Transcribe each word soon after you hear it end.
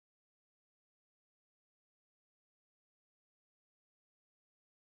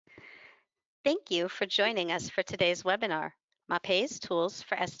Thank you for joining us for today's webinar, MAPEI's Tools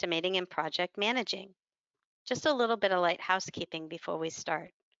for Estimating and Project Managing. Just a little bit of light housekeeping before we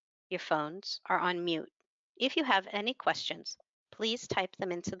start. Your phones are on mute. If you have any questions, please type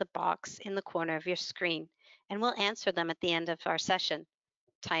them into the box in the corner of your screen, and we'll answer them at the end of our session,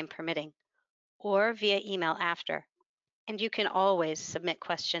 time permitting, or via email after. And you can always submit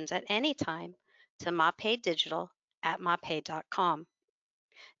questions at any time to mapeidigital@mapei.com.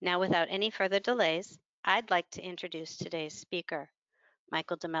 Now, without any further delays, I'd like to introduce today's speaker,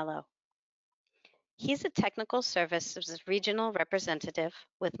 Michael DeMello. He's a technical services regional representative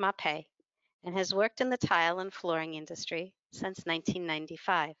with MAPEI and has worked in the tile and flooring industry since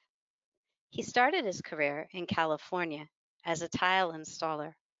 1995. He started his career in California as a tile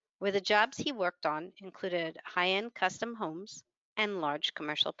installer, where the jobs he worked on included high-end custom homes and large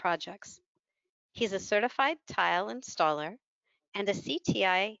commercial projects. He's a certified tile installer and a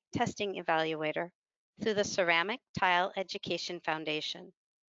CTI testing evaluator through the Ceramic Tile Education Foundation,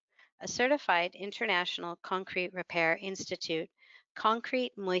 a certified International Concrete Repair Institute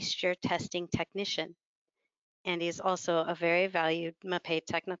concrete moisture testing technician, and he's also a very valued MAPEI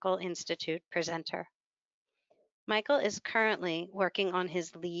Technical Institute presenter. Michael is currently working on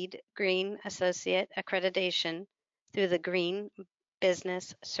his LEED Green Associate accreditation through the Green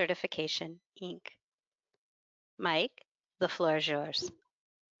Business Certification, Inc. Mike, the floor is yours.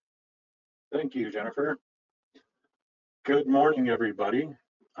 Thank you, Jennifer. Good morning, everybody.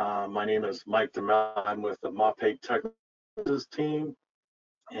 My name is Mike DeMel. I'm with the MAPEI Technical team,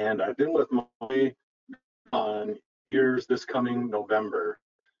 and I've been with MAPEI on years this coming November.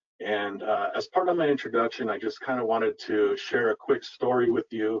 And as part of my introduction, I just kind of wanted to share a quick story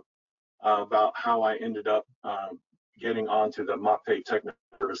with you about how I ended up getting onto the MAPEI Technical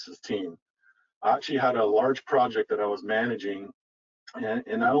Services team. I actually had a large project that I was managing,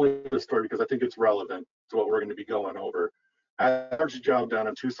 and I only the story because I think it's relevant to what we're going to be going over. I had a large job down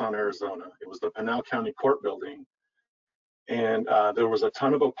in Tucson, Arizona. It was the Pinal County Court building, and there was a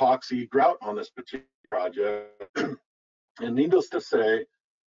ton of epoxy grout on this particular project. And needless to say,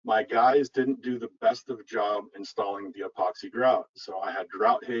 my guys didn't do the best of job installing the epoxy grout. So I had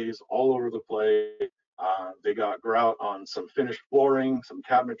grout haze all over the place. They got grout on some finished flooring, some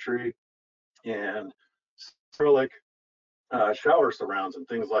cabinetry, and acrylic shower surrounds and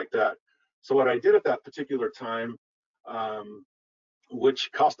things like that. So what I did at that particular time,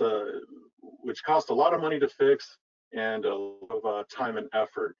 which cost a lot of money to fix and a lot of time and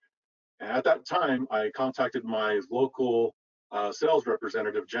effort. And at that time, I contacted my local sales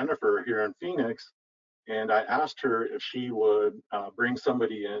representative, Jennifer, here in Phoenix, and I asked her if she would bring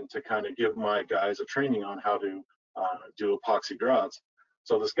somebody in to kind of give my guys a training on how to do epoxy grouts.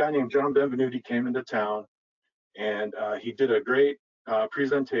 So this guy named John Benvenuti came into town, and he did a great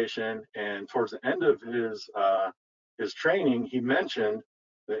presentation. And towards the end of his training, he mentioned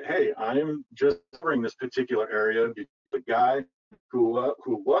that, hey, I'm just covering this particular area. The guy who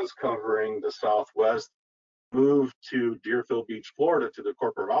was covering the Southwest moved to Deerfield Beach, Florida, to the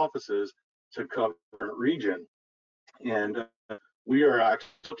corporate offices to cover the region. And we are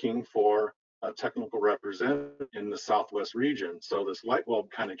actually looking for a technical representative in the Southwest region. So this light bulb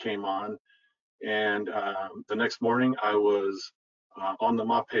kind of came on. And the next morning, I was on the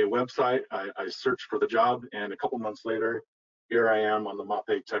MAPEI website. I searched for the job, and a couple months later, here I am on the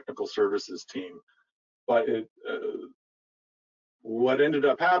MAPEI Technical Services team. But what ended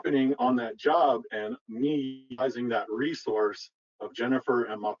up happening on that job, and me utilizing that resource of Jennifer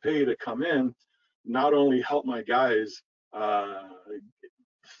and MAPEI to come in, not only helped my guys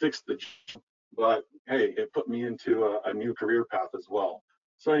fix the job, but hey, it put me into a new career path as well.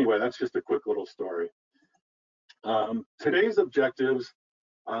 So anyway, that's just a quick little story. Today's objectives,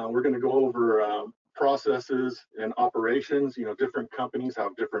 we're going to go over processes and operations. You know, different companies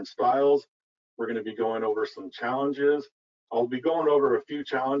have different styles. We're going to be going over some challenges. I'll be going over a few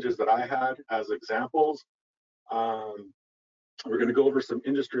challenges that I had as examples. We're going to go over some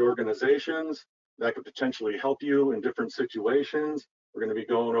industry organizations that could potentially help you in different situations. We're going to be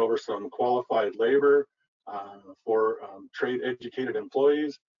going over some qualified labor for trade educated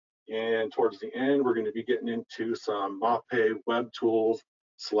employees. And towards the end, we're going to be getting into some MAPEI web tools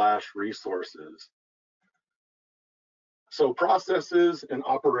 / resources. So processes and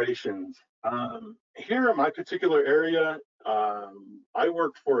operations. Here in my particular area, I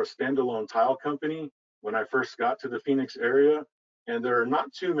worked for a standalone tile company when I first got to the Phoenix area, and there are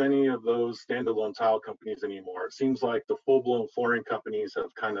not too many of those standalone tile companies anymore. It seems like the full-blown flooring companies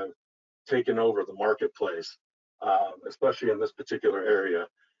have kind of taken over the marketplace, especially in this particular area.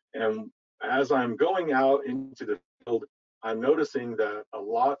 And as I'm going out into the field, I'm noticing that a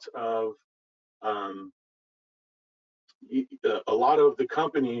lot of Um, a lot of the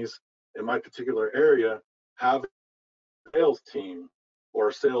companies in my particular area have a sales team or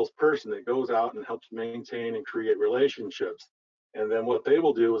a salesperson that goes out and helps maintain and create relationships. And then what they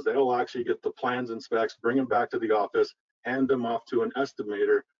will do is they will actually get the plans and specs, bring them back to the office, hand them off to an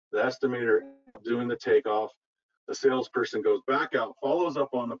estimator. The estimator doing the takeoff. The salesperson goes back out, follows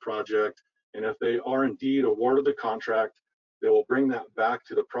up on the project, and if they are indeed awarded the contract, they will bring that back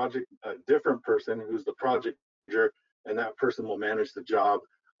to the project, a different person who's the project manager, and that person will manage the job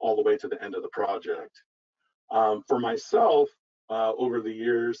all the way to the end of the project. For myself, over the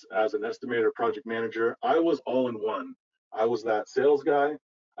years as an estimator project manager, I was all in one. I was that sales guy.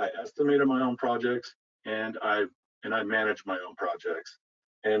 I estimated my own projects, and I managed my own projects.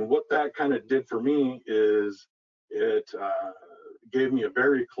 And what that kind of did for me is it gave me a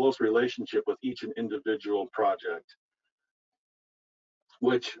very close relationship with each and individual project,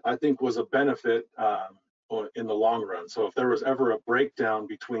 which I think was a benefit in the long run. So if there was ever a breakdown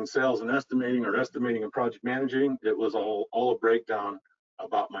between sales and estimating, or estimating and project managing, it was all a breakdown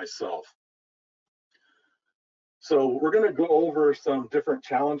about myself. So we're going to go over some different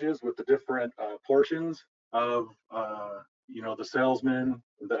challenges with the different portions of the salesman,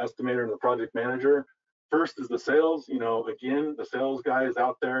 the estimator, and the project manager. First is the sales. Again, the sales guy is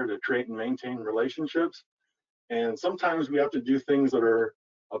out there to create and maintain relationships. And sometimes we have to do things that are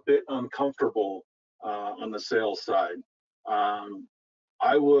a bit uncomfortable on the sales side.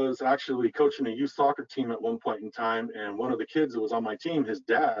 I was actually coaching a youth soccer team at one point in time, and one of the kids that was on my team, his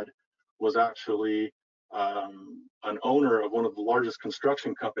dad was actually an owner of one of the largest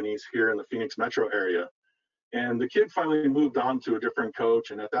construction companies here in the Phoenix metro area. And the kid finally moved on to a different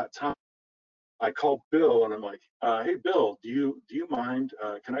coach, and at that time, I called Bill and I'm like, hey Bill, do you mind?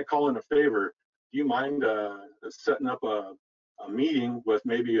 Can I call in a favor? Do you mind setting up a meeting with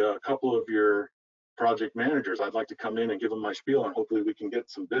maybe a couple of your project managers? I'd like to come in and give them my spiel, and hopefully we can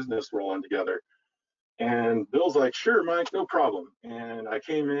get some business rolling together. And Bill's like, sure, Mike, no problem. And I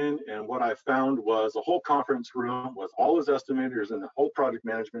came in, and what I found was a whole conference room with all his estimators and the whole project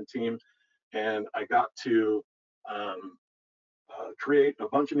management team. And I got to create a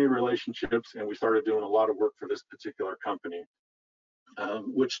bunch of new relationships, and we started doing a lot of work for this particular company,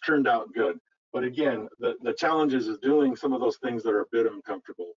 which turned out good. But again, the challenges is doing some of those things that are a bit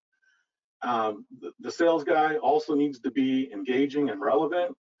uncomfortable. The sales guy also needs to be engaging and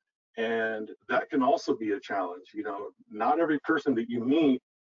relevant, and that can also be a challenge. Not every person that you meet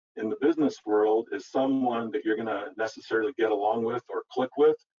in the business world is someone that you're going to necessarily get along with or click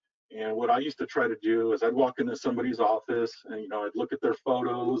with. And what I used to try to do is I'd walk into somebody's office and, I'd look at their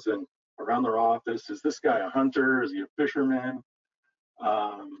photos and around their office. Is this guy a hunter? Is he a fisherman?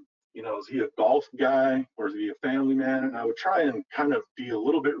 Is he a golf guy, or is he a family man? And I would try and kind of be a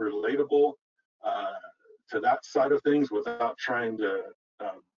little bit relatable to that side of things without trying to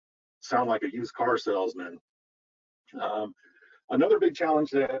sound like a used car salesman. Another big challenge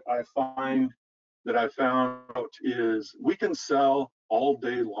that I found out is we can sell all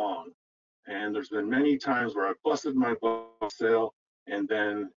day long. And there's been many times where I've busted my sale, and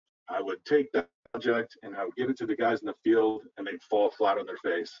then I would take that project and I would give it to the guys in the field, and they'd fall flat on their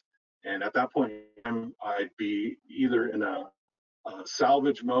face. And at that point, I'd be either in a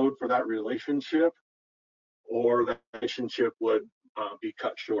salvage mode for that relationship, or that relationship would be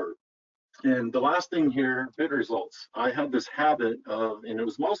cut short. And the last thing here, bid results. I had this habit of, and it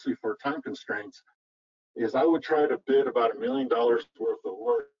was mostly for time constraints, is I would try to bid about $1 million worth of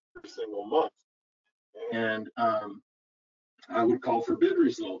work every single month. And I would call for bid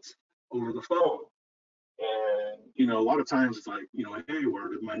results over the phone. And, a lot of times it's like, hey, where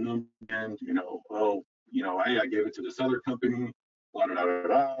did my number end? Hey, I gave it to this other company, blah, blah, blah,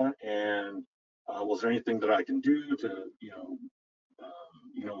 blah. And was there anything that I can do to,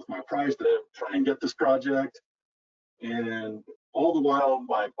 with my price to try and get this project? And all the while,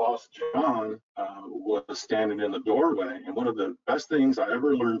 my boss, John, was standing in the doorway. And one of the best things I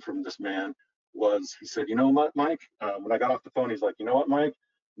ever learned from this man was he said, you know what, Mike? When I got off the phone, he's like, you know what, Mike?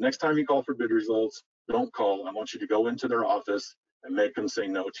 Next time you call for bid results, don't call. I want you to go into their office and make them say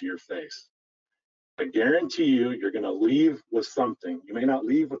no to your face. I guarantee you, you're going to leave with something. You may not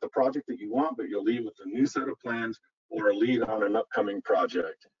leave with the project that you want, but you'll leave with a new set of plans or a lead on an upcoming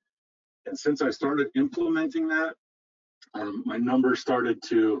project. And since I started implementing that, my numbers started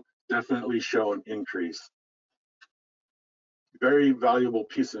to definitely show an increase. Very valuable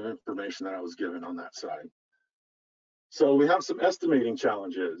piece of information that I was given on that side. So we have some estimating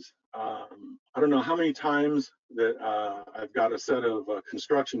challenges. I don't know how many times that I've got a set of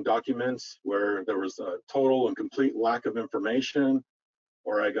construction documents where there was a total and complete lack of information,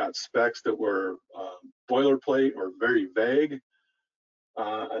 or I got specs that were boilerplate or very vague.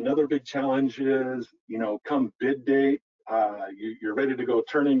 Another big challenge is, come bid date, you're ready to go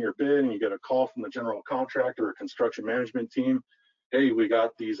turn in your bid and you get a call from the general contractor or construction management team. Hey, we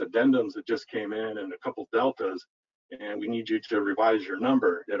got these addendums that just came in and a couple deltas, and we need you to revise your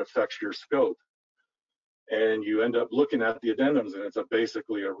number. It affects your scope. And you end up looking at the addendums and it's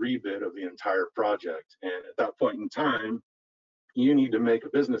basically a rebid of the entire project. And at that point in time, you need to make a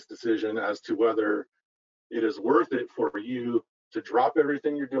business decision as to whether it is worth it for you to drop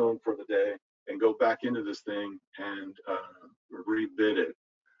everything you're doing for the day and go back into this thing and rebid it.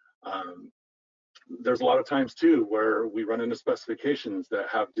 There's a lot of times too where we run into specifications that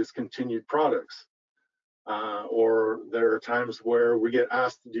have discontinued products, or there are times where we get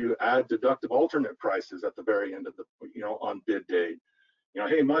asked to add deductible alternate prices at the very end of the, on bid day.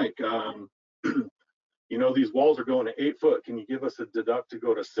 Hey Mike, these walls are going to 8 foot. Can you give us a deduct to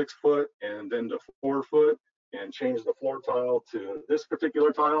go to 6 foot and then to 4 foot and change the floor tile to this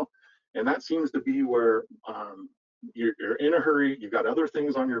particular tile? And that seems to be where you're in a hurry, you've got other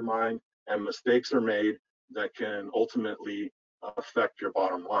things on your mind, and mistakes are made that can ultimately affect your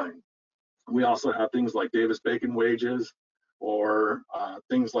bottom line. We also have things like Davis-Bacon wages, or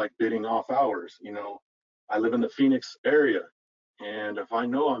things like bidding off hours. I live in the Phoenix area, and if I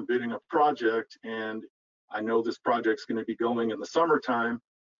know I'm bidding a project and I know this project's going to be going in the summertime,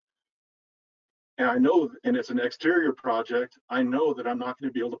 and it's an exterior project, I know that I'm not going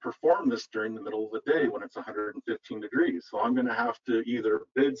to be able to perform this during the middle of the day when it's 115 degrees. So I'm going to have to either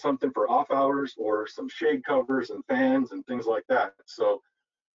bid something for off hours or some shade covers and fans and things like that. So,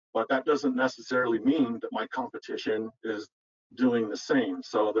 but that doesn't necessarily mean that my competition is doing the same.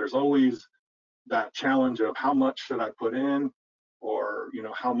 So there's always that challenge of how much should I put in, or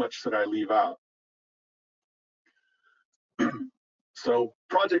how much should I leave out. So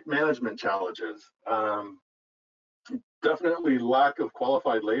project management challenges, definitely lack of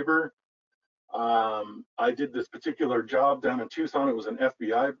qualified labor. I did this particular job down in Tucson. It was an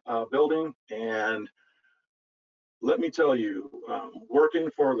FBI building, and let me tell you,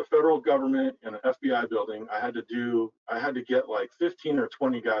 working for the federal government in an FBI building, I had to get like 15 or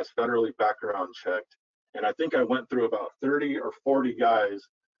 20 guys federally background checked, and I think I went through about 30 or 40 guys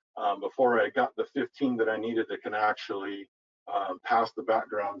before I got the 15 that I needed that can actually pass the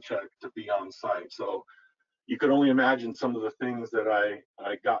background check to be on site. So you could only imagine some of the things that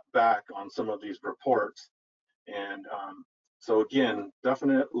I got back on some of these reports. And so again,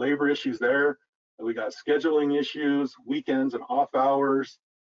 definite labor issues there. We got scheduling issues, weekends and off hours.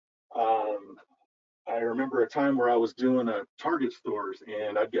 I remember a time where I was doing a Target stores,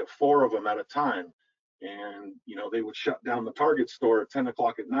 and I'd get 4 of them at a time. And they would shut down the Target store at 10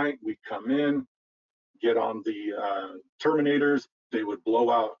 o'clock at night. We'd come in, get on the terminators. They would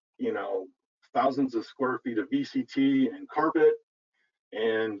blow out, thousands of square feet of VCT and carpet,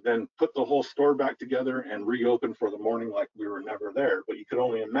 and then put the whole store back together and reopen for the morning like we were never there. But you could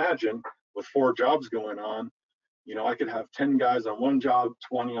only imagine, with 4 jobs going on, I could have 10 guys on one job,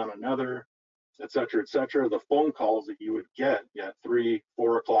 20 on another, et cetera, the phone calls that you would get at 3,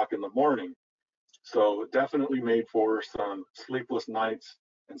 4 o'clock in the morning. So it definitely made for some sleepless nights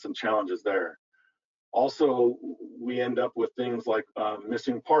and some challenges there. Also, we end up with things like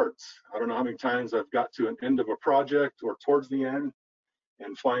missing parts. I don't know how many times I've got to an end of a project or towards the end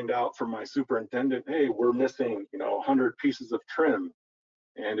and find out from my superintendent, hey, we're missing 100 pieces of trim.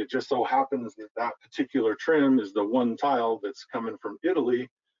 And it just so happens that that particular trim is the one tile that's coming from Italy,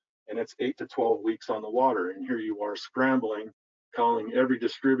 and it's 8 to 12 weeks on the water. And here you are scrambling, calling every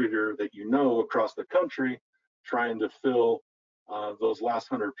distributor that across the country, trying to fill those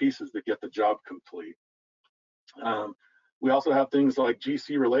last 100 pieces to get the job complete. We also have things like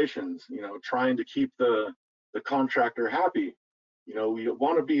GC relations, trying to keep the contractor happy. We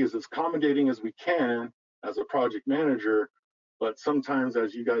want to be as accommodating as we can as a project manager, but sometimes,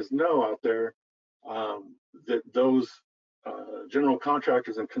 as you guys know out there, that those general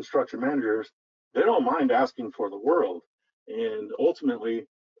contractors and construction managers, they don't mind asking for the world. And ultimately,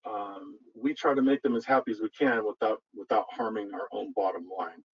 we try to make them as happy as we can without harming our own bottom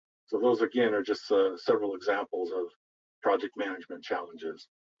line. So those, again, are just several examples of project management challenges.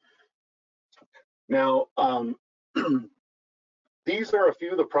 Now, these are a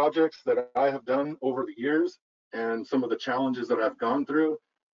few of the projects that I have done over the years and some of the challenges that I've gone through.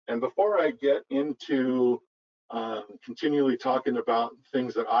 And before I get into continually talking about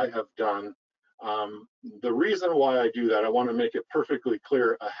things that I have done, the reason why I do that, I want to make it perfectly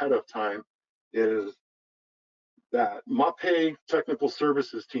clear ahead of time, is that MAPEI technical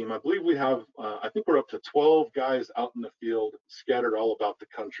services team, I believe we have, I think we're up to 12 guys out in the field scattered all about the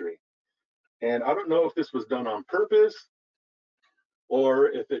country. And I don't know if this was done on purpose or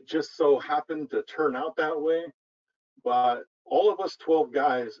if it just so happened to turn out that way, but all of us 12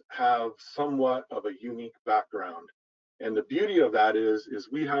 guys have somewhat of a unique background. And the beauty of that is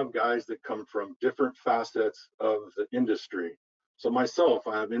we have guys that come from different facets of the industry. So myself,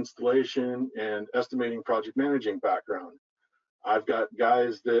 I have installation and estimating project managing background. I've got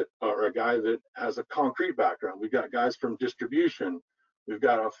guys that are a guy that has a concrete background. We've got guys from distribution. We've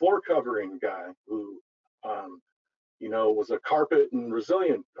got a floor covering guy who, was a carpet and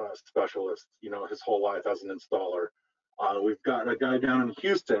resilient specialist, his whole life as an installer. We've got a guy down in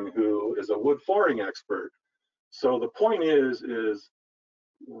Houston who is a wood flooring expert. So the point is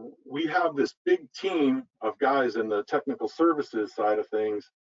we have this big team of guys in the technical services side of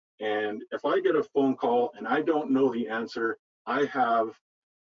things. And if I get a phone call and I don't know the answer, I have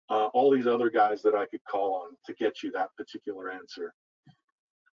all these other guys that I could call on to get you that particular answer.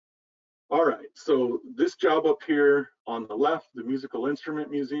 All right, so this job up here on the left, the Musical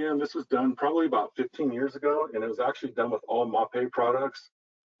Instrument Museum, this was done probably about 15 years ago, and it was actually done with all MAPEI products.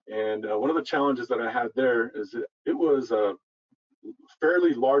 And one of the challenges that I had there is it was a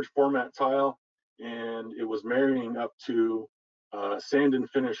fairly large format tile, and it was marrying up to sand and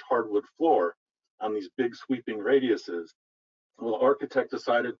finish hardwood floor on these big sweeping radiuses. Well, the architect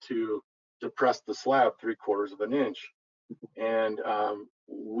decided to depress the slab 3/4 of an inch, and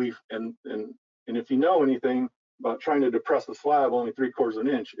and if you know anything about trying to depress a slab only 3/4 of an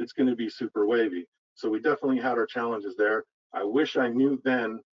inch, it's going to be super wavy. So we definitely had our challenges there. I wish I knew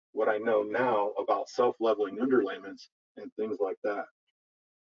then what I know now about self-leveling underlayments and things like that.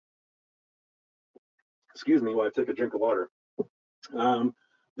 Excuse me while I take a drink of water. Um,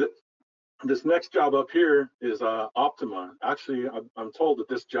 this next job up here is Optima. Actually, I'm told that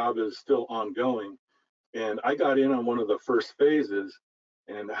this job is still ongoing, and I got in on one of the first phases.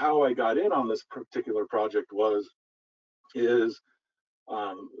 And how I got in on this particular project is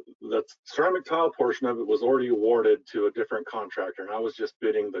the ceramic tile portion of it was already awarded to a different contractor, and I was just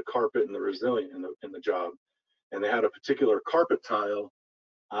bidding the carpet and the resilient in the job. And they had a particular carpet tile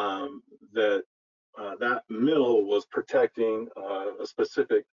that mill was protecting a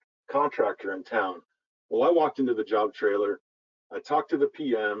specific contractor in town. Well, I walked into the job trailer, I talked to the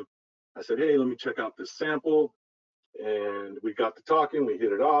PM, I said, hey, let me check out this sample. And we got to talking, we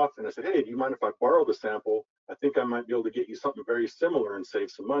hit it off, and I said, hey, do you mind if I borrow the sample? I think I might be able to get you something very similar and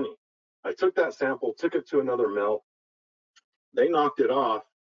save some money. I took that sample, took it to another mill. They knocked it off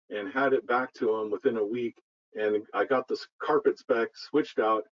and had it back to them within a week. And I got this carpet spec switched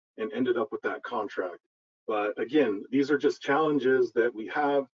out and ended up with that contract. But again, these are just challenges that we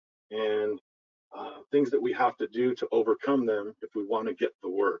have and things that we have to do to overcome them if we want to get the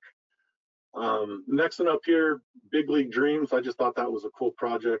work. Next one up here, Big League Dreams. I just thought that was a cool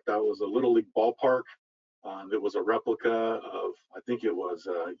project. That was a Little League ballpark. It was a replica of, I think it was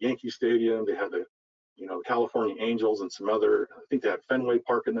Yankee Stadium. They had the, California Angels and some other, I think they had Fenway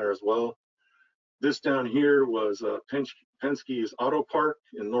Park in there as well. This down here was Penske's Auto Park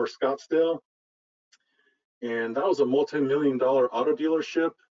in North Scottsdale. And that was a multi-million-dollar auto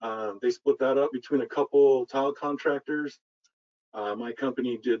dealership. They split that up between a couple tile contractors. My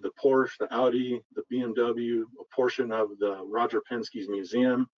company did the Porsche, the Audi, the BMW, a portion of the Roger Penske's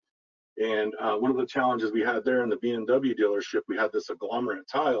museum. And one of the challenges we had there in the BMW dealership, we had this agglomerate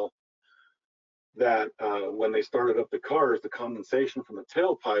tile that when they started up the cars, the condensation from the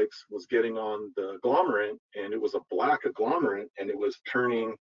tailpipes was getting on the agglomerate, and it was a black agglomerate, and it was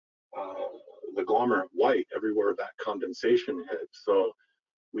turning the agglomerate white everywhere that condensation hit. So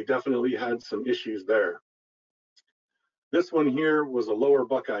we definitely had some issues there. This one here was a Lower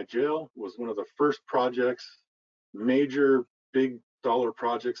Buckeye Jail. It was one of the first projects, major big dollar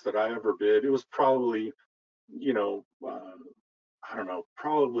projects that I ever bid. It was probably, I don't know,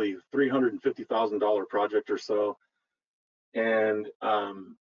 probably $350,000 project or so. And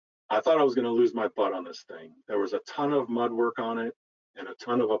I thought I was going to lose my butt on this thing. There was a ton of mud work on it and a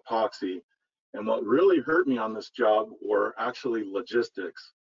ton of epoxy. And what really hurt me on this job were actually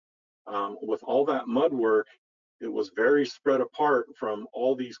logistics. With all that mud work, it was very spread apart from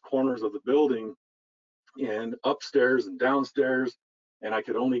all these corners of the building and upstairs and downstairs. And I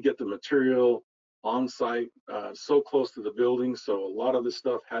could only get the material on site so close to the building. So a lot of this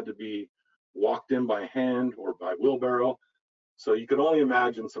stuff had to be walked in by hand or by wheelbarrow. So you could only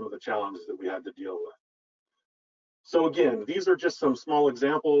imagine some of the challenges that we had to deal with. So again, these are just some small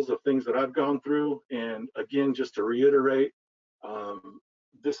examples of things that I've gone through. And again, just to reiterate,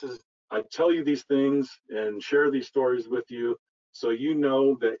 this is I tell you these things and share these stories with you so you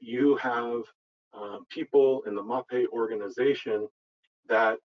know that you have people in the MAPEI organization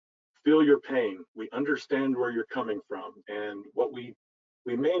that feel your pain. We understand where you're coming from, and what we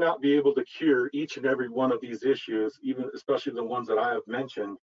may not be able to cure each and every one of these issues, even especially the ones that I have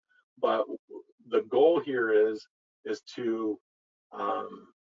mentioned, but the goal here is to um,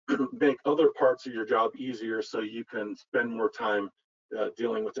 make other parts of your job easier so you can spend more time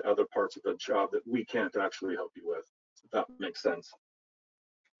dealing with the other parts of the job that we can't actually help you with, if that makes sense.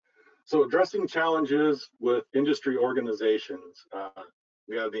 So addressing challenges with industry organizations.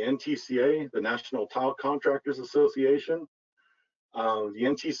 We have the NTCA, the National Tile Contractors Association. The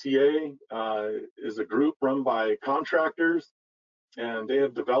NTCA is a group run by contractors, and they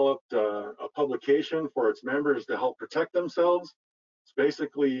have developed a publication for its members to help protect themselves. It's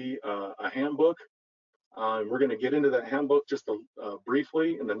basically a handbook. We're going to get into that handbook just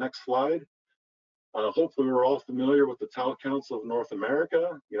briefly in the next slide. Hopefully we're all familiar with the Tile Council of North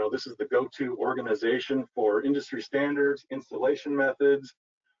America. You know, this is the go-to organization for industry standards, installation methods,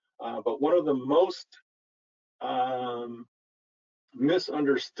 but one of the most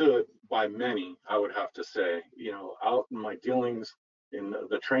misunderstood by many, I would have to say, you know, out in my dealings in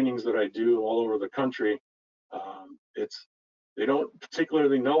the trainings that I do all over the country, they don't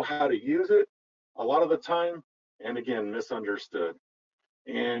particularly know how to use it a lot of the time, and again, misunderstood.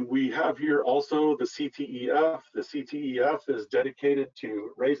 And we have here also the CTEF. The CTEF is dedicated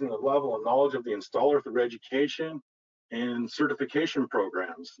to raising the level of knowledge of the installer through education and certification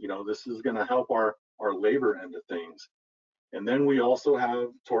programs. You know, this is going to help our labor end of things. And then we also have,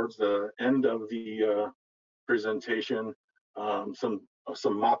 towards the end of the presentation, some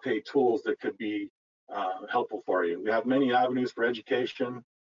MAPEI tools that could be helpful for you. We have many avenues for education,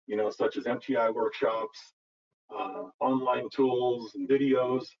 you know, such as MTI workshops, online tools and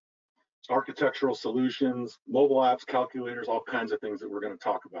videos, architectural solutions, mobile apps, calculators, all kinds of things that we're going to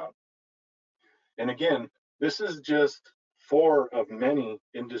talk about. And again, this is just 4 of many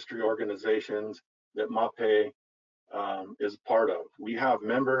industry organizations that MAPEI is part of. We have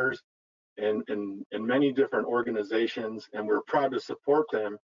members in many different organizations, and we're proud to support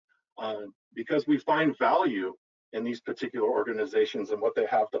them because we find value in these particular organizations and what they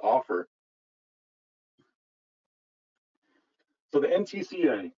have to offer. So the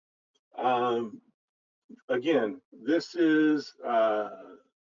NTCA, again, this is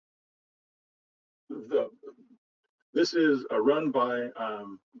run by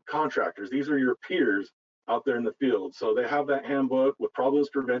contractors. These are your peers out there in the field. So they have that handbook with problems,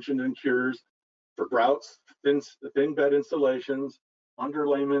 prevention, and cures for grouts, thin bed installations,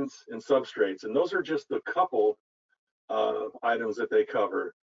 underlayments, and substrates. And those are just a couple of items that they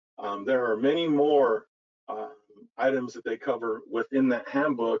cover. There are many more items that they cover within that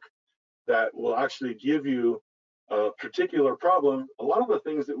handbook that will actually give you a particular problem. A lot of the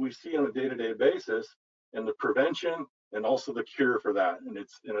things that we see on a day-to-day basis, and the prevention and also the cure for that. And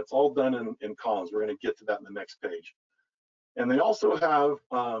it's all done in columns. We're going to get to that in the next page. And they also have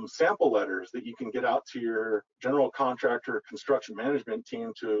sample letters that you can get out to your general contractor construction management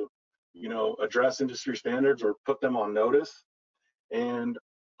team to, you know, address industry standards or put them on notice. And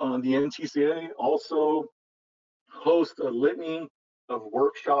the NTCA also hosts a litany of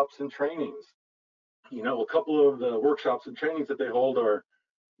workshops and trainings. You know, a couple of the workshops and trainings that they hold are,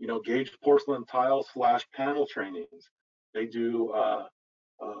 you know, gauged porcelain tile / panel trainings. They do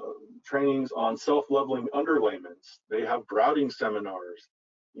trainings on self-leveling underlayments. They have grouting seminars,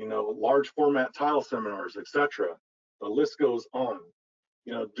 you know, large format tile seminars, etc. The list goes on.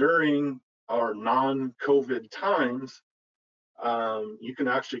 You know, during our non-COVID times, you can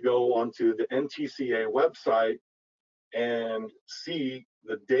actually go onto the NTCA website and see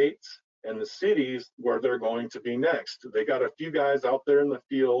the dates and the cities where they're going to be next. They got a few guys out there in the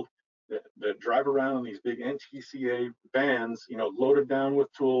field that drive around in these big NTCA vans, you know, loaded down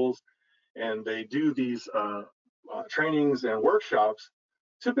with tools, and they do these trainings and workshops,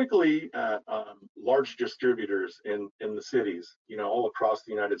 typically at large distributors in the cities, you know, all across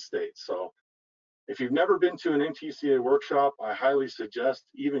the United States. So if you've never been to an NTCA workshop, I highly suggest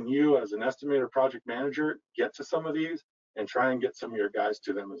even you as an estimator project manager get to some of these and try and get some of your guys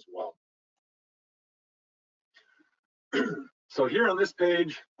to them as well. So here on this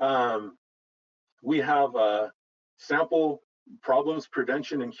page, we have sample problems,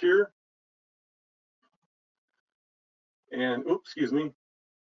 prevention, and cure. And oops, excuse me.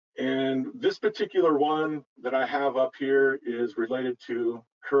 And this particular one that I have up here is related to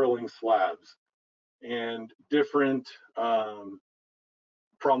curling slabs and different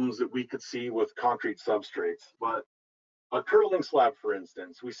problems that we could see with concrete substrates. But A curling slab, for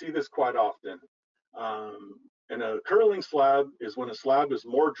instance, we see this quite often. And a curling slab is when a slab is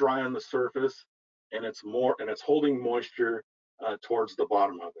more dry on the surface and it's holding moisture towards the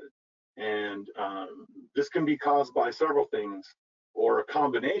bottom of it. And this can be caused by several things or a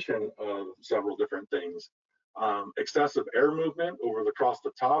combination of several different things. Excessive air movement across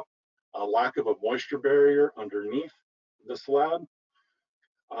the top, a lack of a moisture barrier underneath the slab,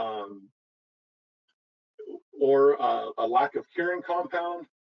 um, or a lack of curing compound.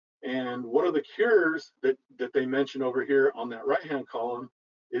 And one of the cures that they mention over here on that right-hand column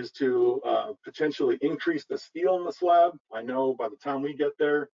is to potentially increase the steel in the slab. I know by the time we get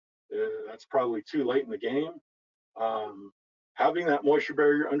there, that's probably too late in the game. Having that moisture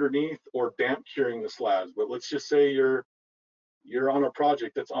barrier underneath or damp curing the slabs. But let's just say you're on a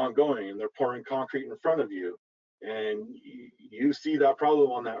project that's ongoing and they're pouring concrete in front of you, and you see that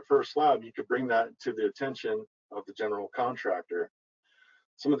problem on that first slab, you could bring that to the attention of the general contractor.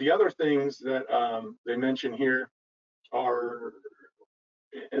 Some of the other things that they mention here are,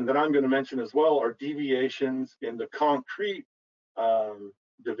 and that I'm going to mention as well, are deviations in the concrete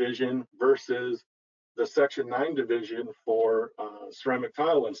division versus the Section 9 division for ceramic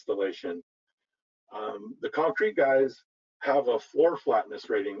tile installation. The concrete guys have a floor flatness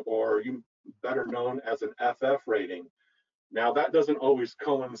rating, or you better known as an FF rating. Now that doesn't always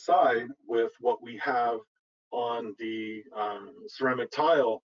coincide with what we have on the ceramic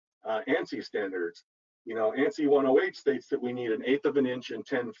tile ANSI standards. You know, ANSI 108 states that we need 1/8 of an inch and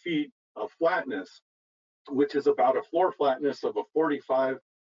 10 feet of flatness, which is about a floor flatness of a 45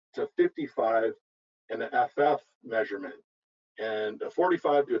 to 55 in the FF measurement. And a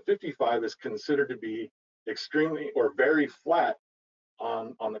 45 to a 55 is considered to be extremely or very flat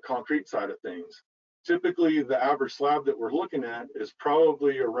on the concrete side of things. Typically, the average slab that we're looking at is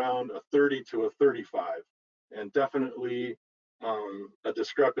probably around a 30 to a 35, and definitely a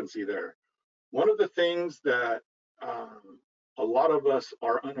discrepancy there. One of the things that a lot of us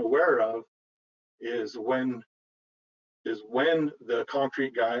are unaware of is when the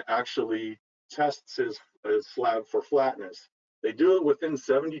concrete guy actually tests his slab for flatness. They do it within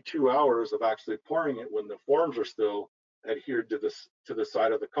 72 hours of actually pouring it when the forms are still adhered to the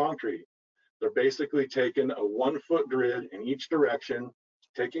side of the concrete. They're basically taking a 1-foot grid in each direction,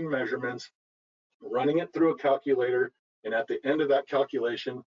 taking measurements, running it through a calculator, and at the end of that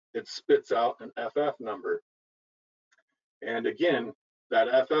calculation, it spits out an FF number. And again, that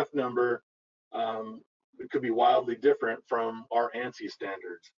FF number it could be wildly different from our ANSI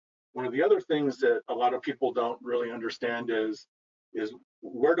standards. One of the other things that a lot of people don't really understand is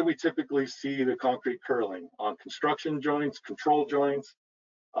where do we typically see the concrete curling? On construction joints, control joints,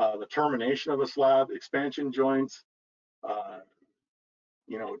 the termination of a slab, expansion joints,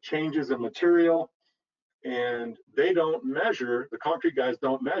 changes in material, and they don't measure, the concrete guys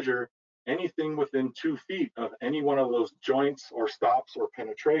don't measure anything within 2 feet of any one of those joints or stops or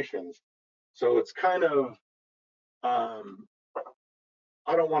penetrations. So it's kind of, I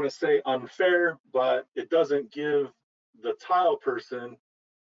don't want to say unfair, but it doesn't give the tile person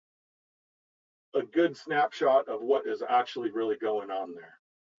a good snapshot of what is actually really going on there.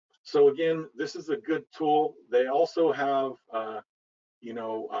 So again, this is a good tool. They also have,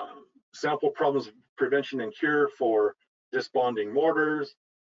 sample problems prevention and cure for disbonding mortars,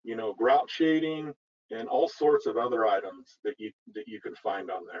 grout shading, and all sorts of other items that you can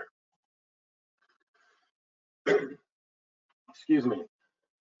find on there. Excuse me.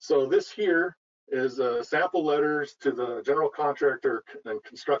 So this here is sample letters to the general contractor and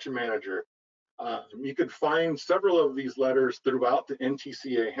construction manager. You could find several of these letters throughout the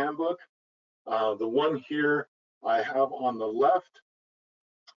NTCA handbook. The one here I have on the left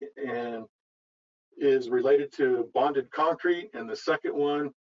and is related to bonded concrete, and the second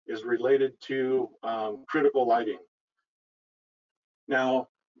one is related to critical lighting. Now,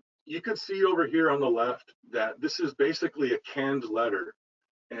 you could see over here on the left that this is basically a canned letter,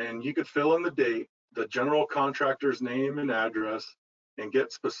 and you could fill in the date, the general contractor's name and address, and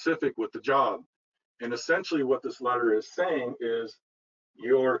get specific with the job. And essentially what this letter is saying is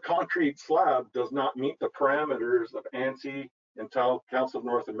your concrete slab does not meet the parameters of ANSI and Tile Council of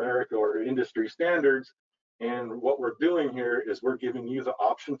North America or industry standards. And what we're doing here is we're giving you the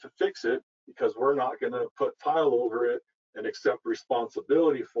option to fix it, because we're not going to put tile over it and accept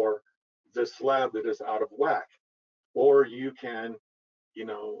responsibility for this slab that is out of whack. Or you can,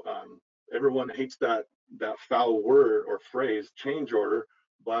 everyone hates that foul word or phrase, change order.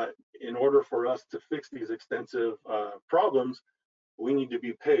 But in order for us to fix these extensive problems, we need to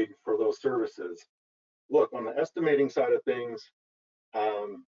be paid for those services. Look, on the estimating side of things,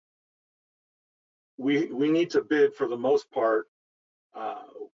 we need to bid for the most part,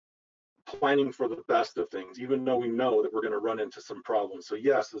 planning for the best of things, even though we know that we're going to run into some problems. So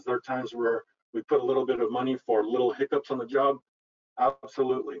yes, is there times where we put a little bit of money for little hiccups on the job?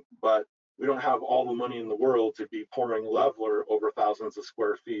 Absolutely, but we don't have all the money in the world to be pouring leveler over thousands of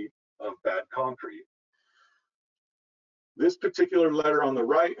square feet of bad concrete. This particular letter on the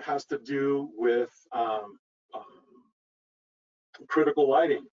right has to do with critical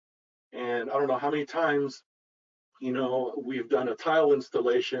lighting. And I don't know how many times, we've done a tile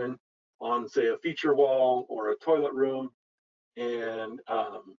installation on, say, a feature wall or a toilet room. And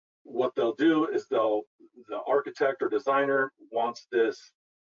what they'll do is the architect or designer wants this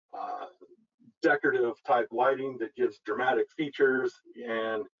decorative type lighting that gives dramatic features,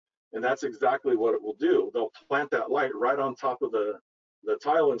 and that's exactly what it will do. They'll plant that light right on top of the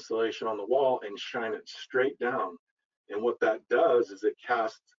tile installation on the wall and shine it straight down. And what that does is it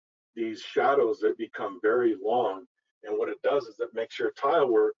casts these shadows that become very long. And what it does is it makes your tile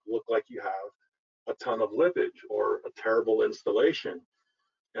work look like you have a ton of lippage or a terrible installation.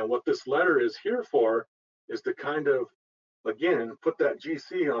 And what this letter is here for is to kind of, again, put that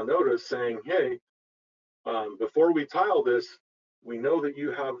GC on notice saying, hey, before we tile this, we know that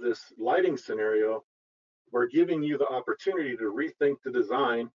you have this lighting scenario. We're giving you the opportunity to rethink the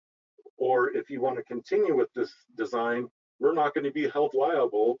design, or if you want to continue with this design, we're not going to be held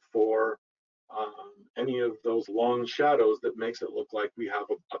liable for any of those long shadows that makes it look like we have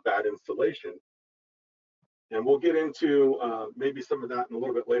a bad installation. And we'll get into maybe some of that in a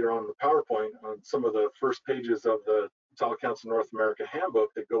little bit later on in the PowerPoint on some of the first pages of the Tile Council North America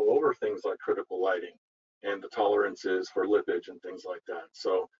handbook that go over things like critical lighting and the tolerances for lippage and things like that.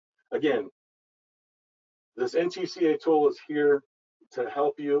 So again, this NTCA tool is here to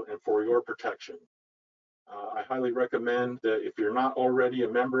help you and for your protection. I highly recommend that if you're not already a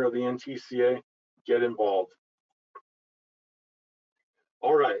member of the NTCA, get involved.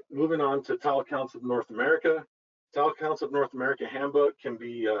 All right, moving on to Tile Council of North America. Tile Council of North America handbook can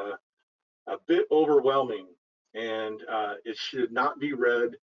be a bit overwhelming, and it should not be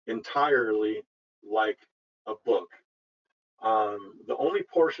read entirely like a book. The only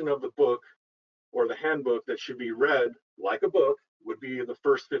portion of the book or the handbook that should be read like a book would be the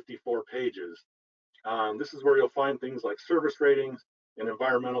first 54 pages. This is where you'll find things like service ratings and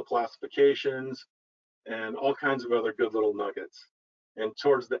environmental classifications and all kinds of other good little nuggets. And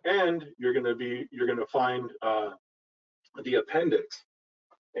towards the end, you're going to find the appendix.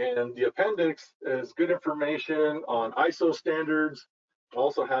 And the appendix is good information on ISO standards. It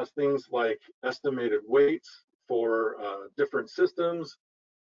also has things like estimated weights for different systems.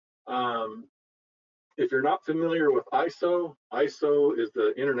 If you're not familiar with ISO, ISO is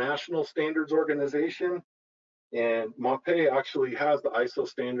the International Standards Organization, and MAPEI actually has the ISO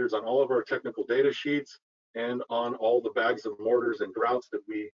standards on all of our technical data sheets and on all the bags of mortars and grouts that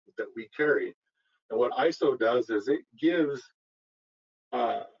we carry. And what ISO does is it gives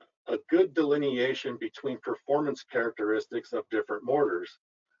a good delineation between performance characteristics of different mortars.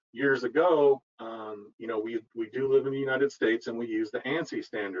 Years ago, we do live in the United States and we use the ANSI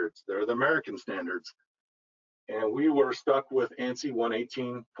standards. They're the American standards. And we were stuck with ANSI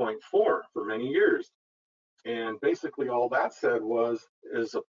 118.4 for many years. And basically all that said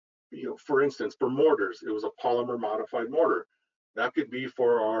for instance, for mortars, it was a polymer modified mortar. That could be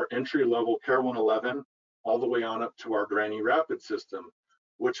for our entry level Care 111 all the way on up to our Granny Rapid system,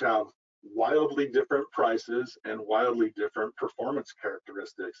 which have wildly different prices and wildly different performance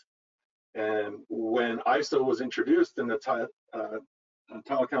characteristics. And when ISO was introduced in the Tile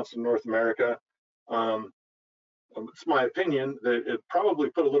Council of North America, it's my opinion that it probably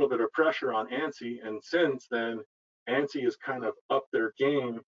put a little bit of pressure on ANSI, and since then, ANSI has kind of upped their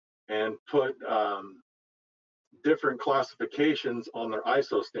game and put different classifications on their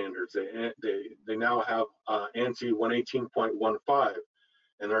ISO standards. They now have ANSI 118.15,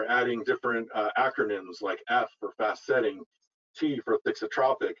 and they're adding different acronyms like F for fast setting, T for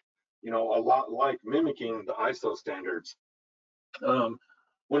thixotropic, a lot like mimicking the ISO standards.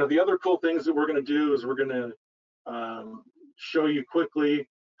 One of the other cool things that we're going to do is we're going to show you quickly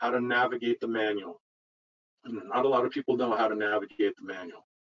how to navigate the manual. Not a lot of people know how to navigate the manual.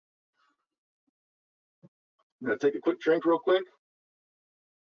 I'm going to take a quick drink real quick.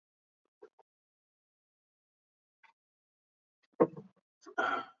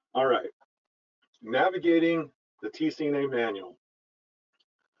 All right, navigating the TCNA manual.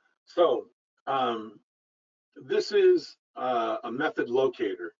 So this is a method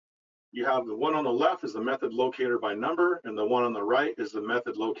locator. You have the one on the left is the method locator by number, and the one on the right is the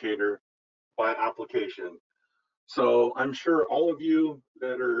method locator by application. So I'm sure all of you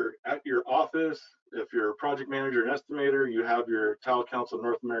that are at your office if you're a project manager and estimator, you have your Tile Council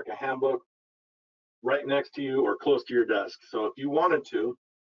North America handbook right next to you or close to your desk. So if you wanted to,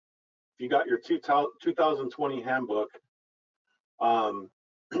 if you got your 2020 handbook,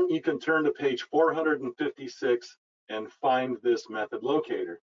 you can turn to page 456 and find this method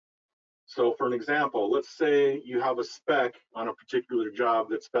locator. So for an example, let's say you have a spec on a particular job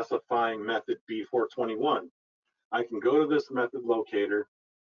that's specifying method B421. I can go to this method locator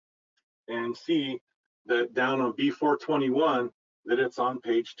and see that down on B421 that it's on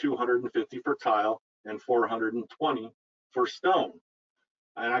page 250 for tile and 420 for stone.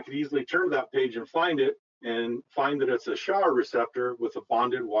 And I could easily turn to that page and find that it's a shower receptor with a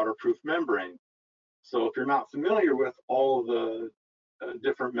bonded waterproof membrane. So if you're not familiar with all of the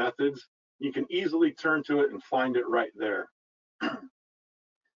different methods, you can easily turn to it and find it right there.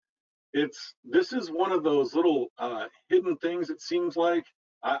 This is one of those little hidden things, it seems like.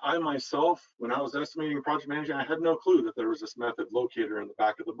 I myself, when I was estimating and project managing, I had no clue that there was this method locator in the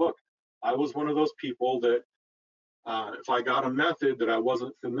back of the book. I was one of those people that if I got a method that I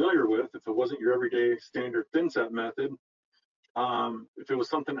wasn't familiar with, if it wasn't your everyday standard thin set method, if it was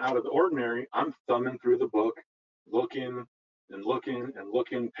something out of the ordinary, I'm thumbing through the book, looking and looking and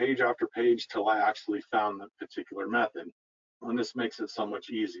looking page after page till I actually found the particular method. And this makes it so much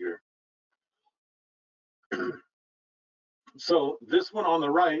easier. So this one on the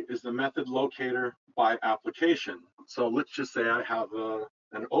right is the method locator by application. So let's just say I have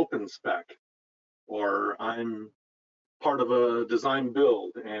an open spec, or I'm part of a design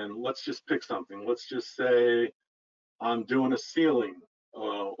build, and let's just pick something. Let's just say I'm doing a ceiling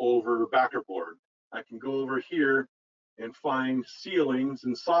over backer board. I can go over here and find ceilings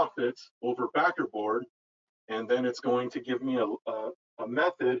and soffits over backer board, and then it's going to give me a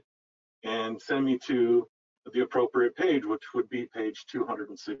method and send me to the appropriate page, which would be page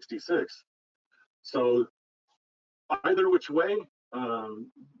 266. So either which way,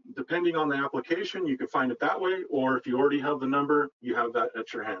 depending on the application, you can find it that way, or if you already have the number, you have that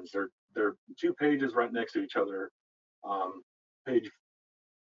at your hands. They're 2 pages right next to each other. Page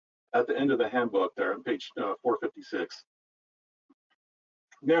at the end of the handbook there, on page 456.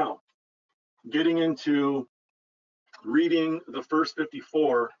 Now, getting into reading the first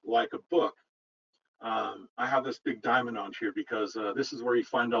 54 like a book. I have this big diamond on here because this is where you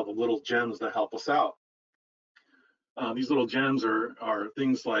find all the little gems that help us out. These little gems are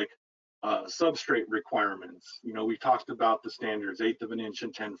things like substrate requirements. You know, we talked about the standards, 1/8 of an inch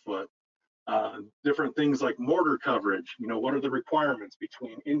and 10 foot. Different things like mortar coverage. You know, what are the requirements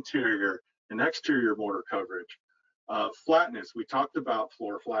between interior and exterior mortar coverage? Flatness, we talked about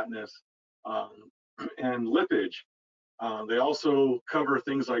floor flatness, and lippage. They also cover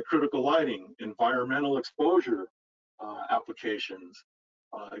things like critical lighting, environmental exposure applications.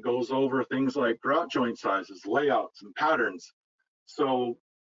 It goes over things like grout joint sizes, layouts, and patterns. So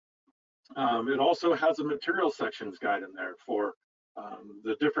it also has a material sections guide in there for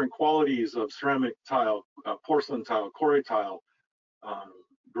the different qualities of ceramic tile, porcelain tile, quarry tile,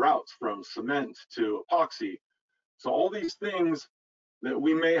 grouts from cement to epoxy. So all these things that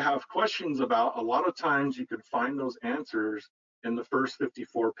we may have questions about, a lot of times you can find those answers in the first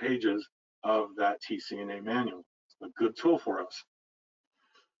 54 pages of that TCNA manual. It's a good tool for us.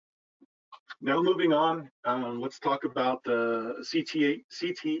 Now moving on, let's talk about the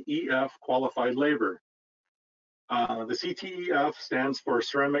CTEF qualified labor. The CTEF stands for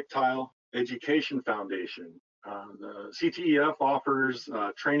Ceramic Tile Education Foundation. The CTEF offers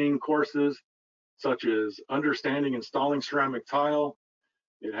training courses such as understanding installing ceramic tile.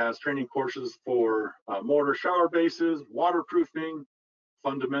 It has training courses for mortar shower bases, waterproofing,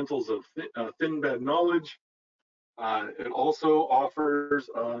 fundamentals of thin bed knowledge. It also offers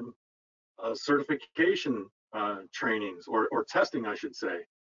certification trainings or testing, I should say.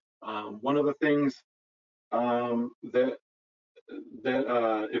 One of the things that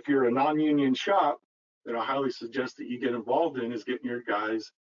if you're a non-union shop, that I highly suggest that you get involved in is getting your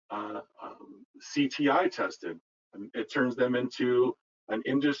guys CTI tested. It turns them into an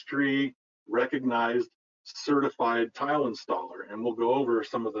industry recognized certified tile installer, and we'll go over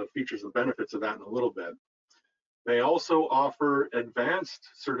some of the features and benefits of that in a little bit. They also offer advanced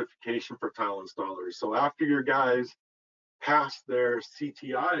certification for tile installers. So after your guys pass their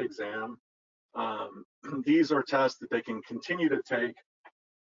CTI exam, these are tests that they can continue to take,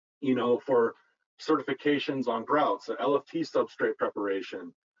 you know, for certifications on grouts, so LFT substrate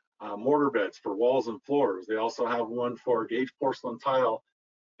preparation, mortar beds for walls and floors. They also have one for gauge porcelain tile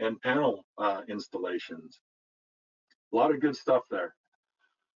and panel installations. A lot of good stuff there.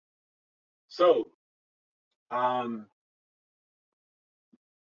 So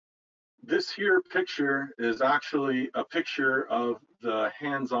This here picture is actually a picture of the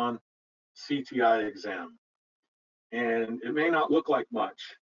hands-on CTI exam. And it may not look like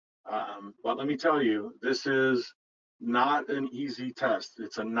much, but let me tell you, this is not an easy test.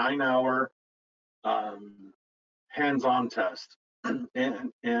 It's a 9-hour hands-on test.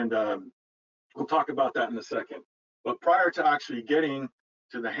 and we'll talk about that in a second. But prior to actually getting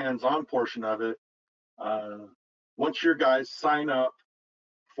to the hands-on portion of it, once your guys sign up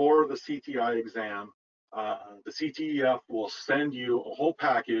for the CTI exam, the CTEF will send you a whole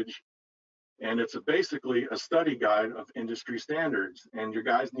package, and it's basically a study guide of industry standards. And your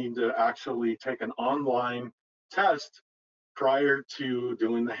guys need to actually take an online test prior to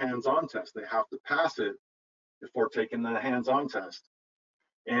doing the hands-on test. They have to pass it before taking the hands-on test.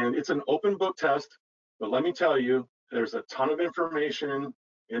 And it's an open book test, but let me tell you, there's a ton of information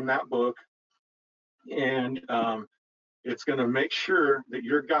in that book, and it's going to make sure that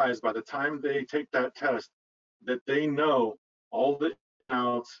your guys, by the time they take that test, that they know all the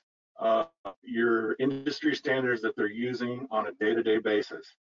outs, your industry standards that they're using on a day-to-day basis.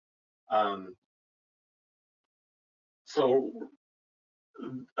 So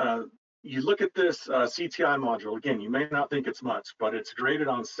you look at this CTI module, again, you may not think it's much, but it's graded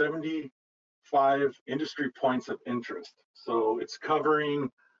on 75 industry points of interest. So it's covering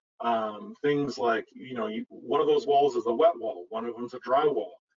things like, one of those walls is a wet wall, one of them's a dry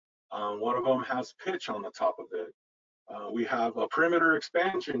wall, one of them has pitch on the top of it. We have a perimeter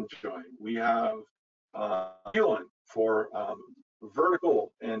expansion joint. We have sealant for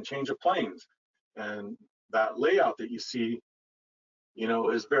vertical and change of planes. And that layout that you see,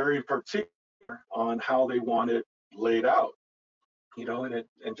 is very particular on how they want it laid out.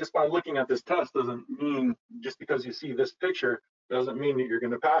 And just by looking at this test doesn't mean, just because you see this picture, doesn't mean that you're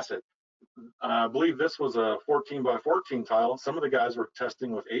going to pass it. I believe this was a 14 by 14 tile. Some of the guys were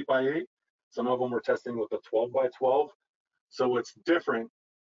testing with 8 by 8. Some of them were testing with a 12 by 12. So it's different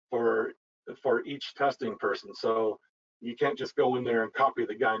for each testing person. So you can't just go in there and copy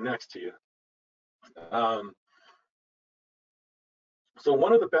the guy next to you. So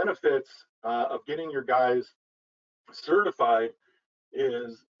one of the benefits of getting your guys certified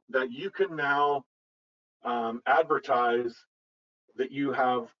is that you can now advertise that you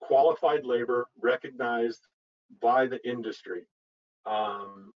have qualified labor recognized by the industry.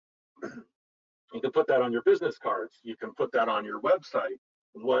 You can put that on your business cards. You can put that on your website.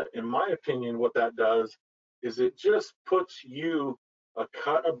 What, in my opinion, what that does is it just puts you a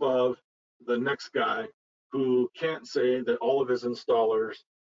cut above the next guy who can't say that all of his installers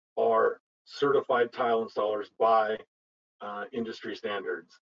are certified tile installers by industry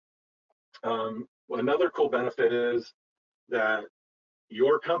standards. Another cool benefit is that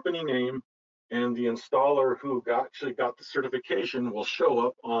your company name and the installer who actually got the certification will show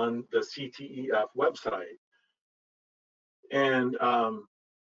up on the CTEF website. And,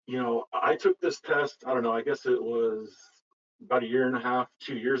 I took this test, I don't know, I guess it was about a year and a half,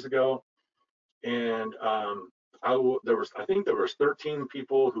 2 years ago. And I think there was 13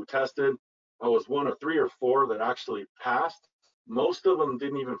 people who tested. I was one of 3 or 4 that actually passed. Most of them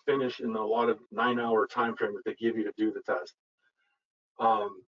didn't even finish in the allotted 9-hour time frame that they give you to do the test.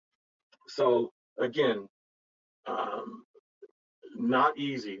 So again, not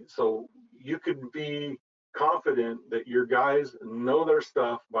easy. So you could be confident that your guys know their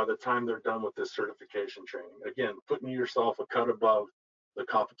stuff by the time they're done with this certification training. Again, putting yourself a cut above the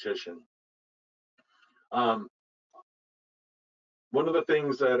competition. One of the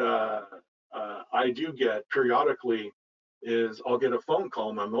things that I do get periodically is I'll get a phone call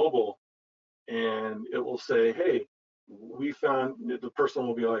on my mobile, and it will say, hey, the person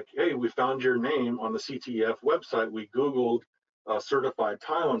will be like, hey, we found your name on the CTEF website. We Googled certified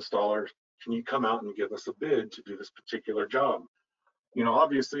tile installers. Can you come out and give us a bid to do this particular job?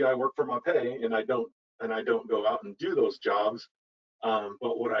 Obviously I work for MAPEI, and I don't go out and do those jobs.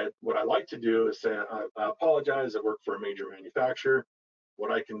 But what I like to do is say, I apologize, I work for a major manufacturer.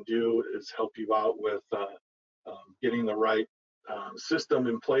 What I can do is help you out with getting the right system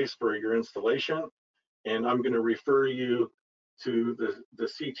in place for your installation, and I'm going to refer you to the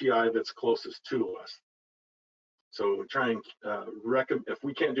CTI that's closest to us. So try and if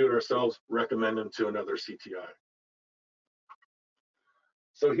we can't do it ourselves, recommend them to another CTI.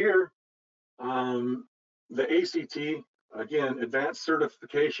 So here, the ACT, again, Advanced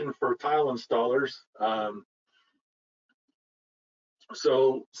Certification for Tile Installers.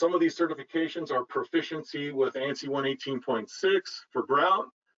 So some of these certifications are proficiency with ANSI 118.6 for grout.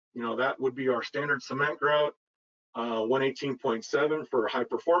 That would be our standard cement grout. 118.7 for high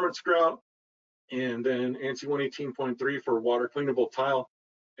performance grout, and then ANSI 118.3 for water cleanable tile.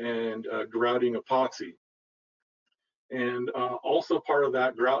 and grouting epoxy. And also part of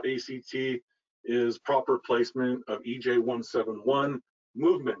that grout ACT is proper placement of EJ171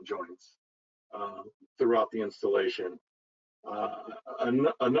 movement joints throughout the installation.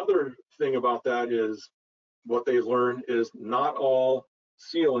 Another thing about that is what they learn is not all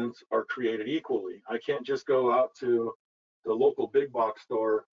sealants are created equally. I can't just go out to the local big box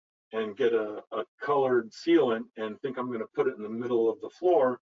store and get a colored sealant and think I'm going to put it in the middle of the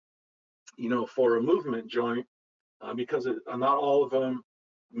floor, for a movement joint, because not all of them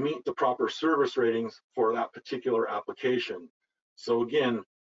meet the proper service ratings for that particular application. So again,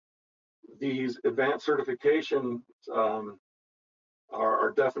 these advanced certifications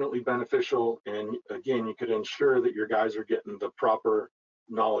are definitely beneficial, and again, you could ensure that your guys are getting the proper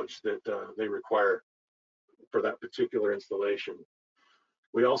knowledge that they require for that particular installation.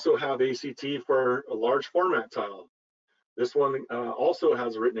 We also have ACT for a large format tile. This one also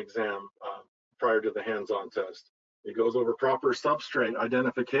has a written exam prior to the hands-on test. It goes over proper substrate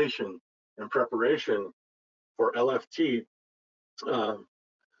identification and preparation for LFT for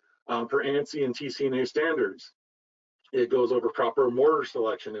ANSI and TCNA standards. It goes over proper mortar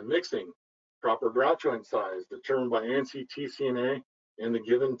selection and mixing, proper grout joint size determined by ANSI, TCNA, and the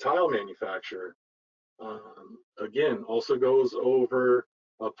given tile manufacturer. Again, also goes over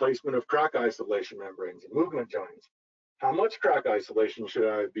placement of crack isolation membranes and movement joints. How much crack isolation should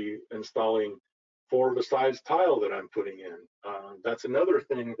I be installing for the size tile that I'm putting in? That's another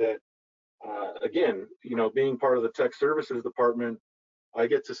thing that, again, being part of the tech services department, I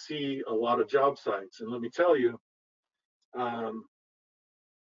get to see a lot of job sites. And let me tell you,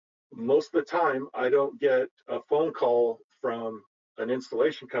 most of the time, I don't get a phone call from an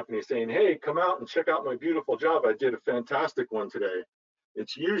installation company saying, hey, come out and check out my beautiful job. I did a fantastic one today.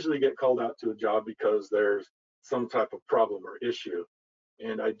 It's usually get called out to a job because there's some type of problem or issue.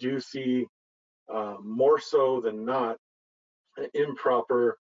 And I do see more so than not an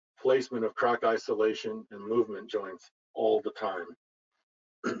improper placement of crack isolation and movement joints all the time.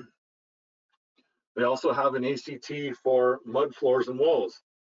 They also have an ACT for mud floors and walls.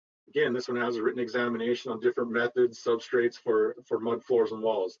 Again, this one has a written examination on different methods, substrates for mud floors and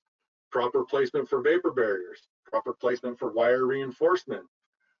walls. Proper placement for vapor barriers, proper placement for wire reinforcement,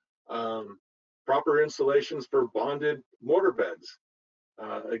 proper installations for bonded mortar beds.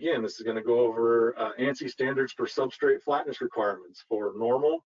 Again, this is going to go over ANSI standards for substrate flatness requirements for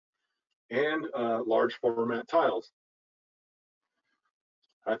normal and large format tiles.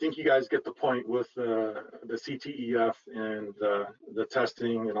 I think you guys get the point with the CTEF and the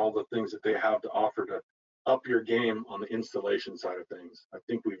testing and all the things that they have to offer to up your game on the installation side of things. I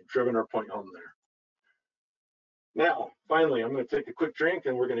think we've driven our point home there. Now, finally, I'm going to take a quick drink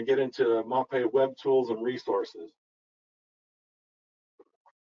and we're going to get into MAPEI web tools and resources.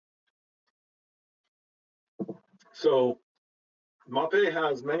 So MAPEI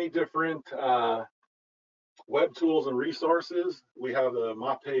has many different web tools and resources. We have the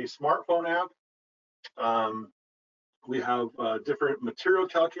MAPEI smartphone app. We have different material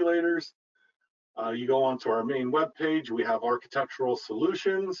calculators. You go onto our main web page. We have architectural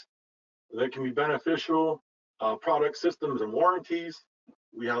solutions that can be beneficial, product systems and warranties.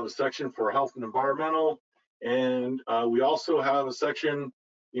 We have a section for health and environmental, and we also have a section,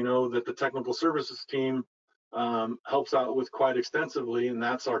 that the technical services team helps out with quite extensively, and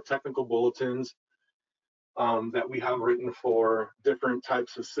that's our technical bulletins that we have written for different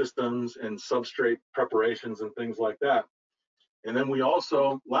types of systems and substrate preparations and things like that. And then we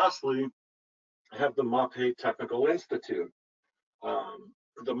also, lastly, have the MAPEI Technical Institute.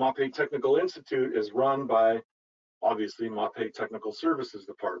 The MAPEI Technical Institute is run by, obviously, MAPEI Technical Services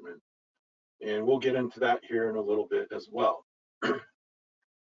Department. And we'll get into that here in a little bit as well.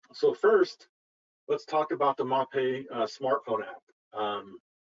 So first, let's talk about the MAPEI smartphone app.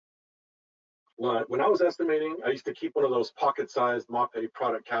 When I was estimating, I used to keep one of those pocket-sized MAPEI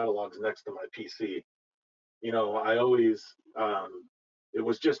product catalogs next to my PC. I always, it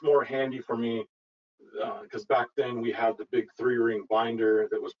was just more handy for me because back then we had the big 3-ring binder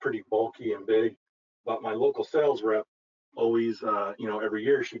that was pretty bulky and big. But my local sales rep always, every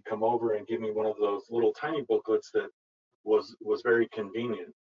year she'd come over and give me one of those little tiny booklets that was very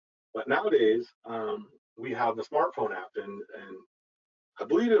convenient. But nowadays, we have the smartphone app, and I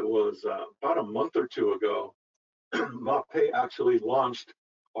believe it was about a month or two ago, MAPEI actually launched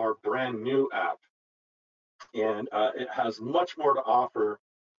our brand new app. And it has much more to offer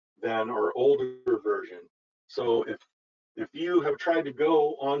than our older version. So if you have tried to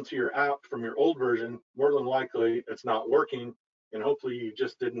go onto your app from your old version, more than likely it's not working. And hopefully you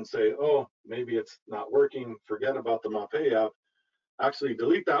just didn't say, oh, maybe it's not working, forget about the MAPEI app. actually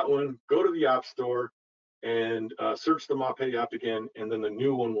delete that one, go to the App Store, and search the MAPEI app again, and then the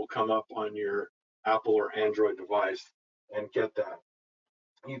new one will come up on your Apple or Android device and get that.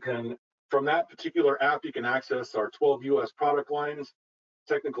 You can, from that particular app, you can access our 12 US product lines,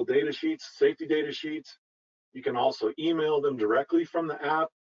 technical data sheets, safety data sheets. You can also email them directly from the app.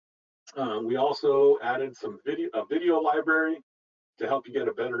 We also added a video library to help you get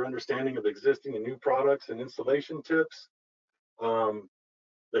a better understanding of existing and new products and installation tips.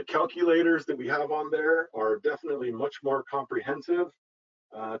 The calculators that we have on there are definitely much more comprehensive.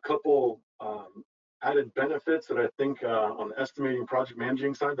 A couple added benefits that I think on the estimating project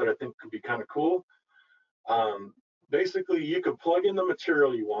managing side that I think could be kind of cool. Basically, you could plug in the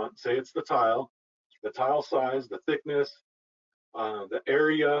material you want, say it's the tile size, the thickness, the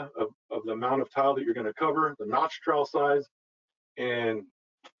area of the amount of tile that you're going to cover, the notch trowel size, and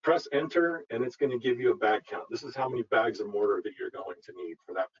press enter, and it's going to give you a bag count. This is how many bags of mortar that you're going to need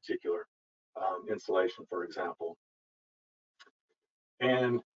for that particular installation, for example.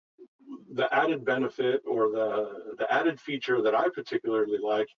 And the added benefit, or the added feature that I particularly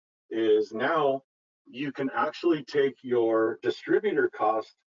like, is now you can actually take your distributor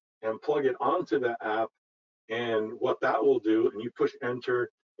cost and plug it onto the app, and what that will do, and you push enter,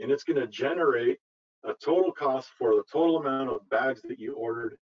 and it's going to generate a total cost for the total amount of bags that you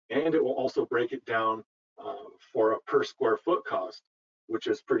ordered, and it will also break it down for a per square foot cost, which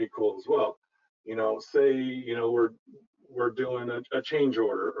is pretty cool as well. Say we're doing a change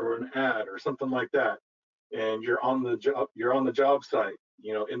order or an ad or something like that, and you're on the job site,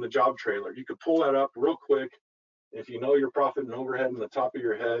 in the job trailer. You could pull that up real quick. If you know your profit and overhead in the top of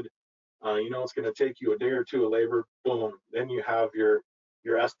your head, it's going to take you a day or two of labor. Boom, then you have your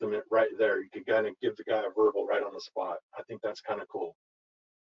estimate right there. You can kind of give the guy a verbal right on the spot. I think that's kind of cool.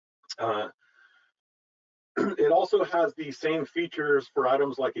 It also has the same features for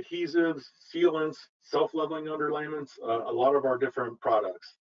items like adhesives, sealants, self-leveling underlayments, a lot of our different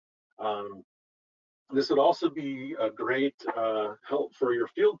products. This would also be a great help for your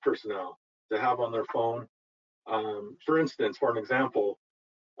field personnel to have on their phone. For instance, for an example,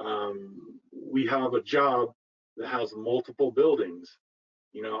 we have a job that has multiple buildings.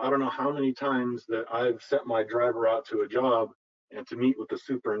 I don't know how many times that I've sent my driver out to a job and to meet with the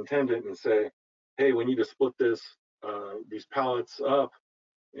superintendent and say, hey, we need to split these pallets up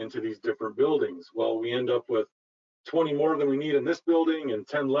into these different buildings. Well, we end up with 20 more than we need in this building and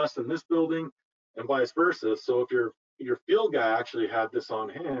 10 less in this building, and vice versa. So if your field guy actually had this on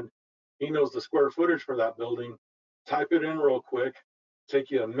hand, he knows the square footage for that building, type it in real quick,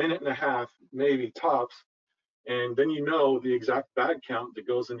 take you a minute and a half, maybe tops, and then you know the exact bag count that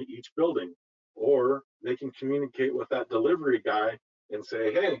goes into each building. Or they can communicate with that delivery guy and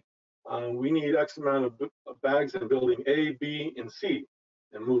say, hey, we need X amount of bags in building A, B, and C,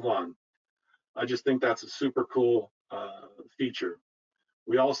 and move on. I just think that's a super cool feature.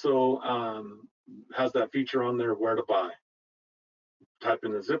 We also has that feature on there, where to buy. Type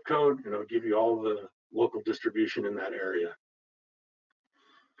in the zip code, and it'll give you all the local distribution in that area.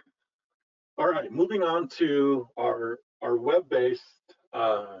 All right, moving on to our web-based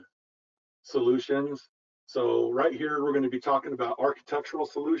solutions. So right here, we're going to be talking about architectural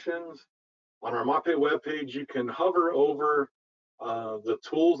solutions. On our MAPEI webpage, you can hover over the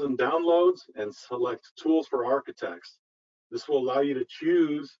tools and downloads and select tools for architects. This will allow you to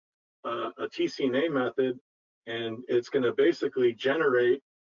choose a TC&A method, and it's going to basically generate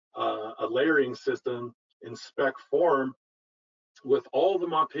a layering system in spec form with all the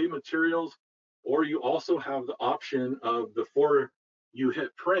MAPEI materials, or you also have the option of, before you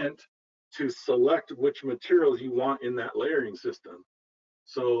hit print, to select which materials you want in that layering system.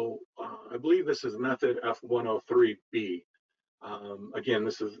 So I believe this is method F103B. Again,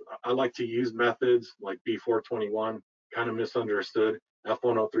 I like to use methods like B421, kind of misunderstood.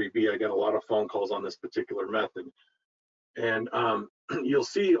 F103B, I get a lot of phone calls on this particular method. And you'll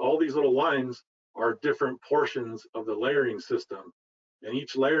see all these little lines are different portions of the layering system. And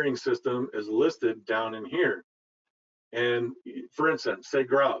each layering system is listed down in here. And for instance, say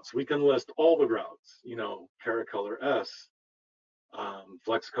grouts, we can list all the grouts, Caracolor S,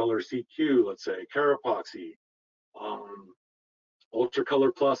 Flex Color CQ, let's say, Carapoxy,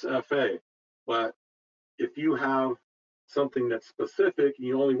 Ultracolor Plus FA. But if you have something that's specific, and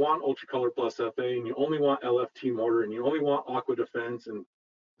you only want Ultracolor Plus FA, and you only want LFT mortar, and you only want Aqua Defense, and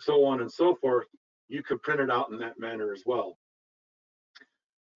so on and so forth, you could print it out in that manner as well.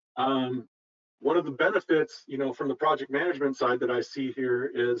 One of the benefits, from the project management side that I see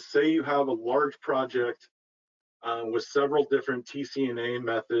here is, say you have a large project with several different TC&A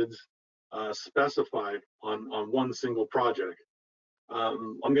methods specified on one single project.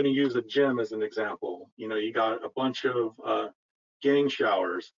 I'm going to use a gym as an example. You got a bunch of gang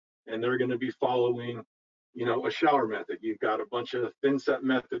showers, and they're going to be following, a shower method. You've got a bunch of thin set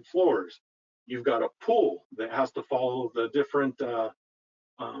method floors. You've got a pool that has to follow the different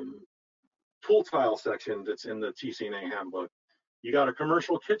um, pool tile section that's in the TCNA handbook. You got a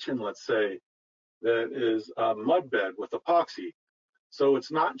commercial kitchen, let's say, that is a mud bed with epoxy. So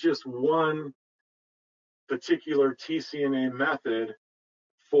it's not just one particular TCNA method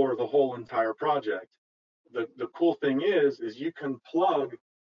for the whole entire project. The cool thing is you can plug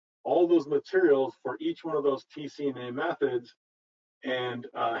all those materials for each one of those TCNA methods and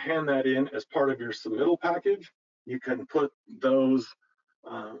hand that in as part of your submittal package. You can put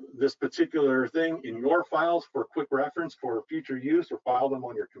this particular thing in your files for quick reference for future use, or file them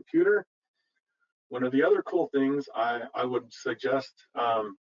on your computer. One of the other cool things I would suggest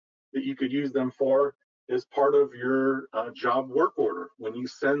that you could use them for is part of your job work order. When you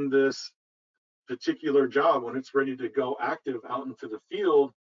send this particular job, when it's ready to go active out into the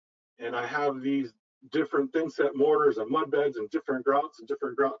field, and I have these different thin set mortars and mud beds and different grouts and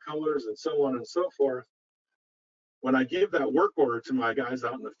different grout colors and so on and so forth, when I give that work order to my guys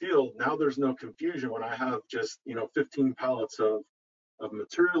out in the field, now there's no confusion. When I have just 15 pallets of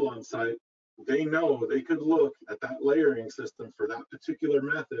material on site, they know they could look at that layering system for that particular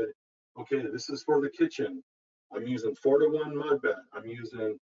method. Okay, this is for the kitchen. I'm using 4-to-1 mud bed. I'm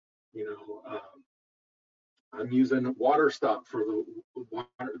using, I'm using water stop for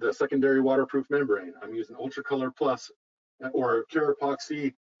the secondary waterproof membrane. I'm using Ultracolor Plus or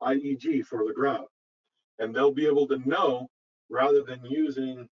Carapoxy IEG for the grout. And they'll be able to know, rather than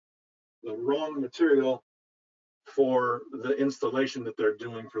using the wrong material for the installation that they're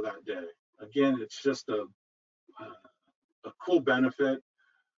doing for that day. Again, it's just a cool benefit.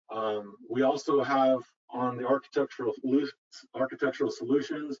 We also have on the architectural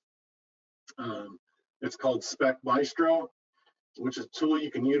solutions, it's called Spec Maestro, which is a tool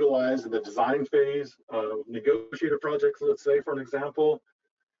you can utilize in the design phase of negotiator projects, let's say, for an example.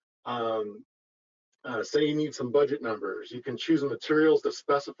 Say you need some budget numbers. You can choose materials to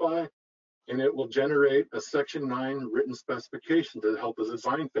specify, and it will generate a Section 9 written specification to help the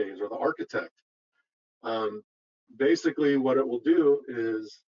design phase or the architect. Basically, what it will do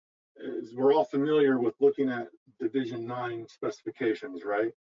is we're all familiar with looking at Division 9 specifications,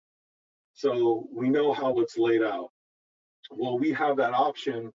 right? So we know how it's laid out. Well, we have that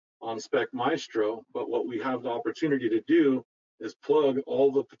option on Spec Maestro, but what we have the opportunity to do is plug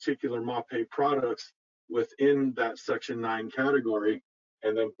all the particular MAPEI products within that Section 9 category,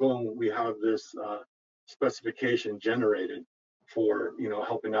 and then boom, we have this specification generated for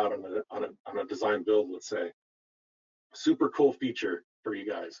helping out on a design build, let's say. Super cool feature for you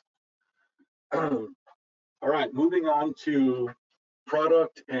guys. All right, moving on to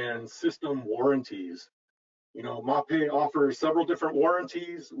product and system warranties. MAPEI offers several different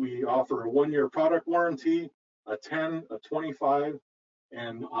warranties. We offer a 1-year product warranty, a 10, a 25,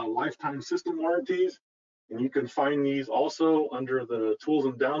 and lifetime system warranties. And you can find these also under the tools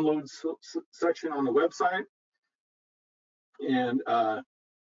and downloads section on the website. And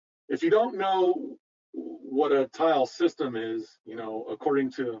if you don't know what a tile system is,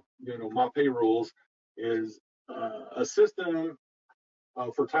 according to MAPEI rules, is a system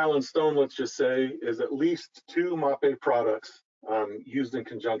for tile and stone, let's just say, is at least 2 MAPEI products used in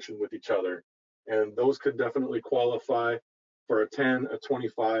conjunction with each other. And those could definitely qualify for a 10, a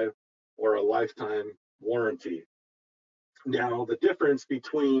 25, or a lifetime warranty. Now, the difference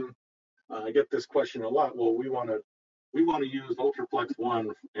between, I get this question a lot, well, we want to use Ultraflex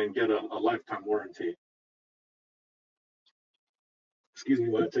 1 and get a lifetime warranty. Excuse me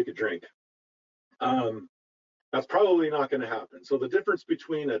while I take a drink. That's probably not going to happen. So the difference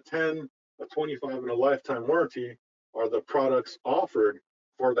between a 10, a 25, and a lifetime warranty are the products offered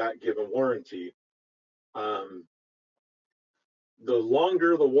for that given warranty. The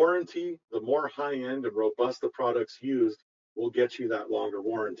longer the warranty, the more high-end and robust the products used will get you that longer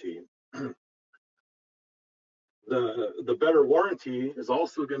warranty. The better warranty is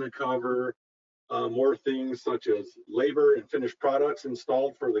also going to cover more things such as labor and finished products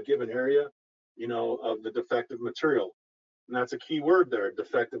installed for the given area, of the defective material. And that's a key word there,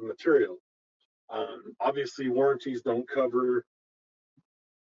 defective material. Obviously, warranties don't cover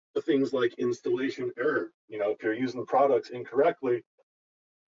the things like installation error. If you're using products incorrectly,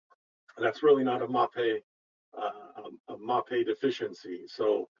 that's really not a MAPEI deficiency.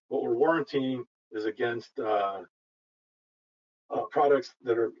 So what we're warranting is against products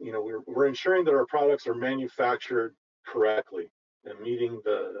that are, we're ensuring that our products are manufactured correctly and meeting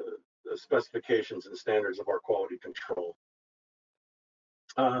the specifications and standards of our quality control.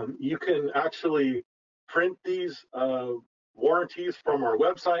 You can actually print these warranties from our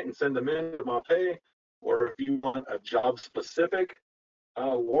website and send them in to MAPEI, or if you want a job-specific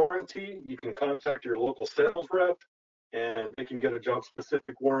warranty, you can contact your local sales rep, and they can get a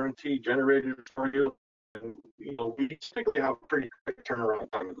job-specific warranty generated for you. And we typically have a pretty quick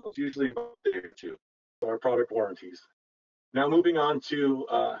turnaround time. It's usually about a day or two. Our product warranties. Now moving on to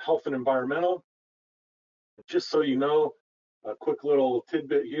health and environmental. Just so you know, a quick little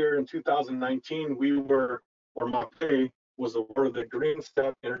tidbit here. In 2019, MAPEI was awarded the Green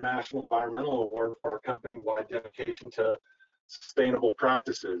Step International Environmental Award for our company-wide dedication to sustainable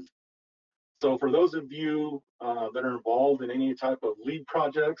practices. So for those of you that are involved in any type of LEED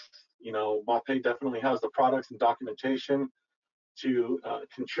projects, MAPEI definitely has the products and documentation to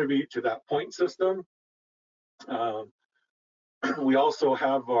contribute to that point system. We also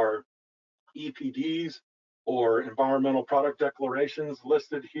have our EPDs, or environmental product declarations,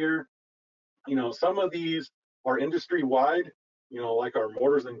 listed here. Some of these are industry-wide, like our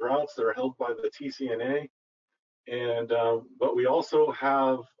mortars and grouts that are held by the TCNA. But we also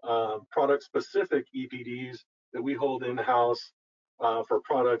have product-specific EPDs that we hold in-house for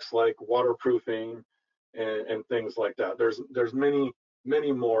products like waterproofing and things like that. There's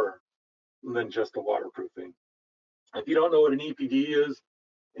many more than just the waterproofing. If you don't know what an EPD is,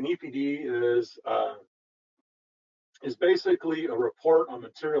 an EPD is basically a report on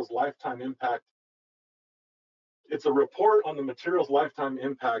materials lifetime impact. It's a report on the material's lifetime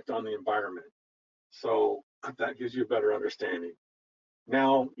impact on the environment. So that gives you a better understanding.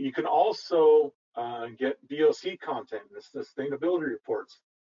 Now, you can also get VOC content, the sustainability reports.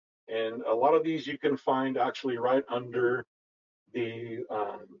 And a lot of these you can find actually right under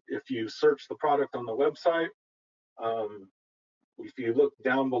if you search the product on the website, if you look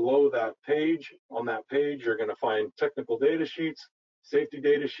down below that page, on that page, you're going to find technical data sheets, safety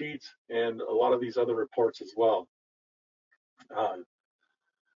data sheets, and a lot of these other reports as well.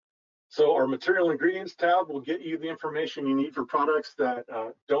 So our material ingredients tab will get you the information you need for products that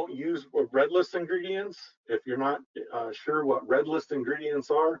don't use red list ingredients. If you're not sure what red list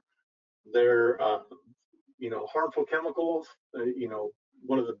ingredients are, they're harmful chemicals.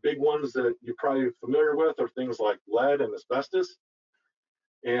 One of the big ones that you're probably familiar with are things like lead and asbestos.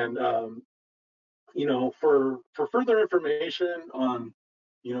 And for further information on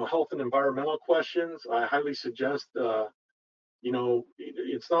health and environmental questions, I highly suggest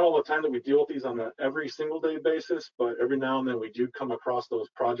it's not all the time that we deal with these on an every single day basis, but every now and then we do come across those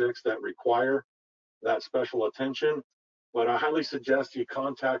projects that require that special attention. But I highly suggest you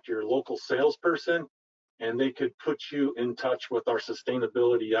contact your local salesperson, and they could put you in touch with our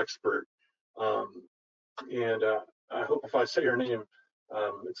sustainability expert. I hope if I say her name,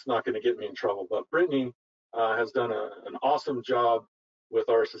 it's not going to get me in trouble. But Brittany has done an awesome job with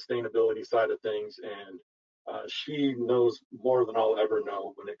our sustainability side of things, and she knows more than I'll ever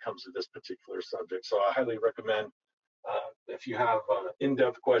know when it comes to this particular subject. So I highly recommend if you have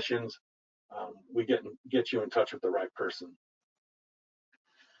in-depth questions, we get you in touch with the right person.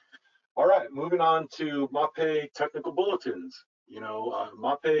 All right, moving on to MAPEI technical bulletins.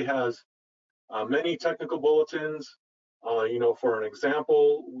 MAPEI has many technical bulletins. For an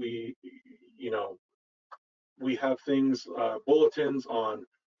example, we have things, bulletins on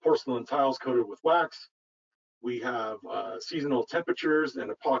porcelain tiles coated with wax. We have seasonal temperatures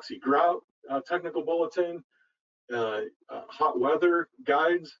and epoxy grout technical bulletin, hot weather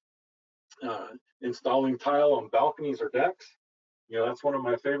guides, installing tile on balconies or decks. That's one of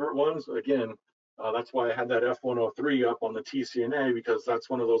my favorite ones. Again, that's why I had that F103 up on the TCNA, because that's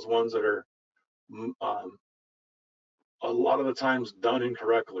one of those ones that are a lot of the times done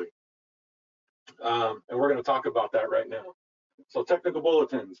incorrectly. And we're going to talk about that right now. So technical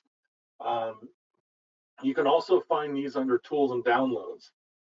bulletins. You can also find these under tools and downloads.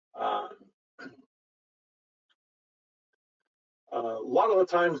 A lot of the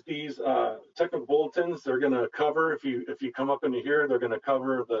times these technical bulletins, they're going to cover, if you come up into here, they're going to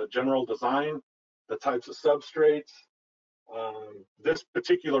cover the general design, the types of substrates. This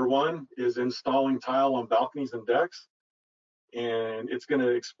particular one is installing tile on balconies and decks, and it's going to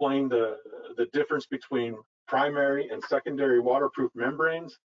explain the difference between primary and secondary waterproof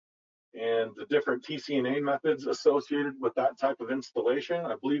membranes and the different TCNA methods associated with that type of installation.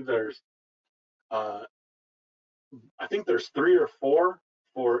 I believe there's I think there's 3 or 4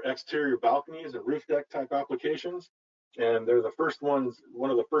 for exterior balconies and roof deck type applications, and they're the first ones, one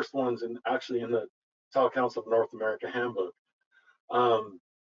of the first ones in the Tile Council of North America handbook.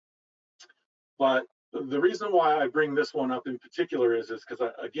 But the reason why I bring this one up in particular is because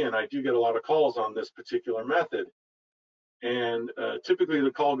again, I do get a lot of calls on this particular method, And typically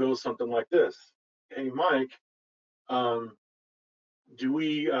the call goes something like this. Hey, Mike, um, do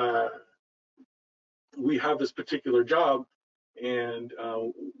we have this particular job, and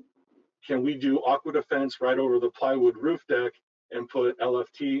can we do aqua defense right over the plywood roof deck and put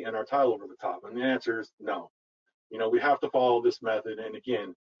LFT and our tile over the top? And the answer is no. We have to follow this method. And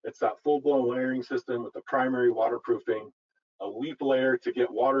again, it's that full-blown layering system with the primary waterproofing, a weep layer to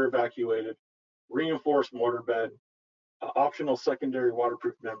get water evacuated, reinforced mortar bed, optional secondary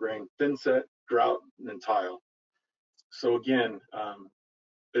waterproof membrane, thin set, grout, and tile. So again,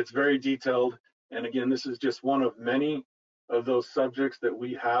 it's very detailed. And again, this is just one of many of those subjects that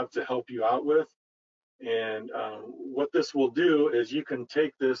we have to help you out with. And what this will do is you can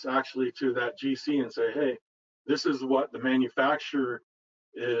take this actually to that GC and say, hey, this is what the manufacturer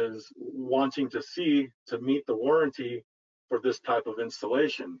is wanting to see to meet the warranty for this type of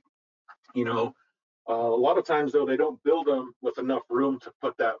installation. A lot of times though, they don't build them with enough room to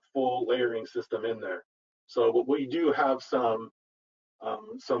put that full layering system in there. So we do have some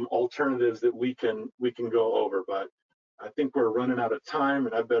alternatives that we can go over, but I think we're running out of time,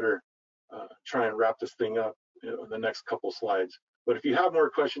 and I better try and wrap this thing up in the next couple slides. But if you have more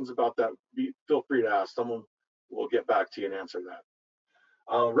questions about that, feel free to ask. Someone will get back to you and answer that.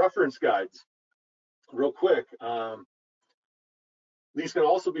 Reference guides, real quick. These can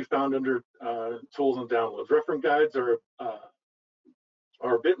also be found under tools and downloads. Reference guides are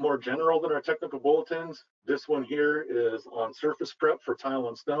a bit more general than our technical bulletins. This one here is on surface prep for tile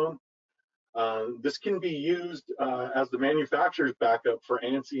and stone. This can be used as the manufacturer's backup for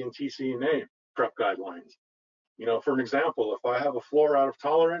ANSI and TCNA prep guidelines. For an example, if I have a floor out of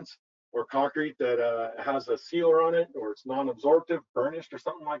tolerance or concrete that has a sealer on it, or it's non-absorptive, burnished, or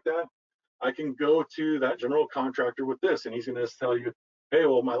something like that, I can go to that general contractor with this, and he's going to tell you, hey,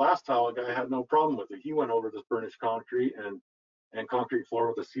 well, my last tile guy had no problem with it. He went over this burnished concrete and concrete floor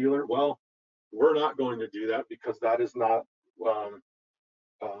with a sealer. Well, we're not going to do that because that is not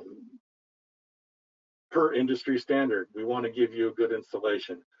per industry standard. We want to give you a good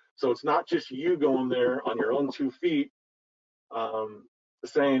installation. So it's not just you going there on your own 2 feet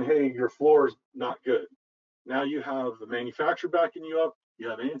saying, hey, your floor is not good. Now you have the manufacturer backing you up, you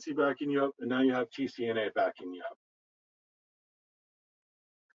have ANSI backing you up, and now you have TCNA backing you up.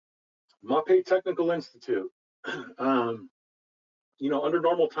 MAPEI Technical Institute. Under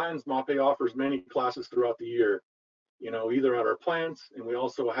normal times, MAPEI offers many classes throughout the year, either at our plants, and we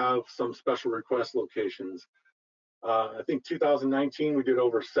also have some special request locations. I think 2019, we did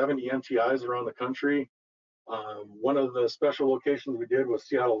over 70 MTIs around the country. One of the special locations we did was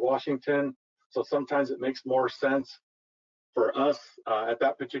Seattle, Washington. So sometimes it makes more sense for us. At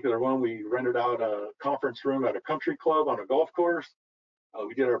that particular one, we rented out a conference room at a country club on a golf course.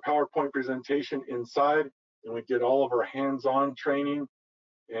 We did our PowerPoint presentation inside, and we did all of our hands-on training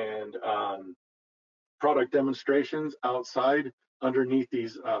and product demonstrations outside underneath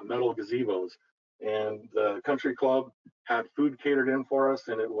these metal gazebos. And the country club had food catered in for us,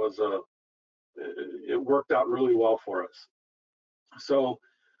 and it worked out really well for us. So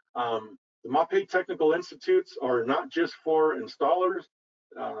the MAPEI Technical Institutes are not just for installers,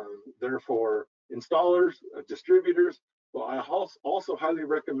 they're for installers, distributors. Well, I also highly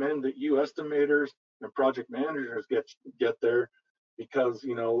recommend that you estimators and project managers get there, because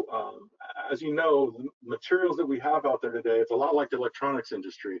as you know, the materials that we have out there today, it's a lot like the electronics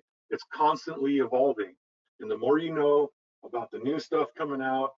industry. It's constantly evolving, and the more you know about the new stuff coming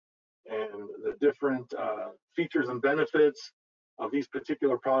out and the different features and benefits of these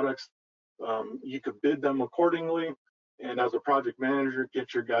particular products, you could bid them accordingly, and as a project manager,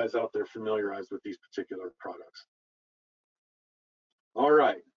 get your guys out there familiarized with these particular products. All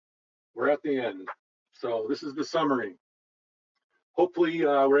right, we're at the end. So this is the summary. Hopefully,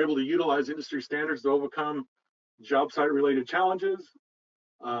 we're able to utilize industry standards to overcome job site related challenges.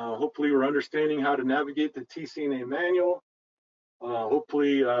 Hopefully, we're understanding how to navigate the TCNA manual.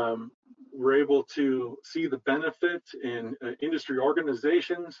 Hopefully, we're able to see the benefit in industry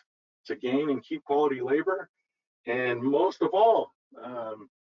organizations to gain and keep quality labor. And most of all,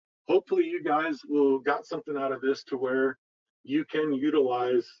 hopefully you guys will got something out of this to where you can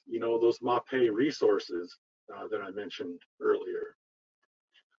utilize, those MAPEI resources that I mentioned earlier.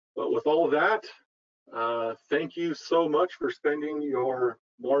 But with all of that, thank you so much for spending your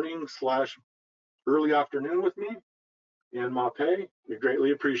morning/early afternoon with me in MAPEI. We greatly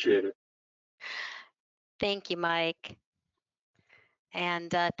appreciate it. Thank you, Mike.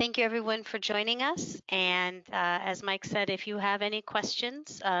 And thank you, everyone, for joining us. And as Mike said, if you have any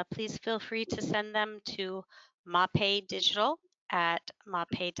questions, please feel free to send them to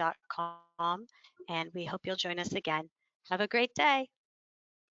mapeidigital@mapei.com. And we hope you'll join us again. Have a great day.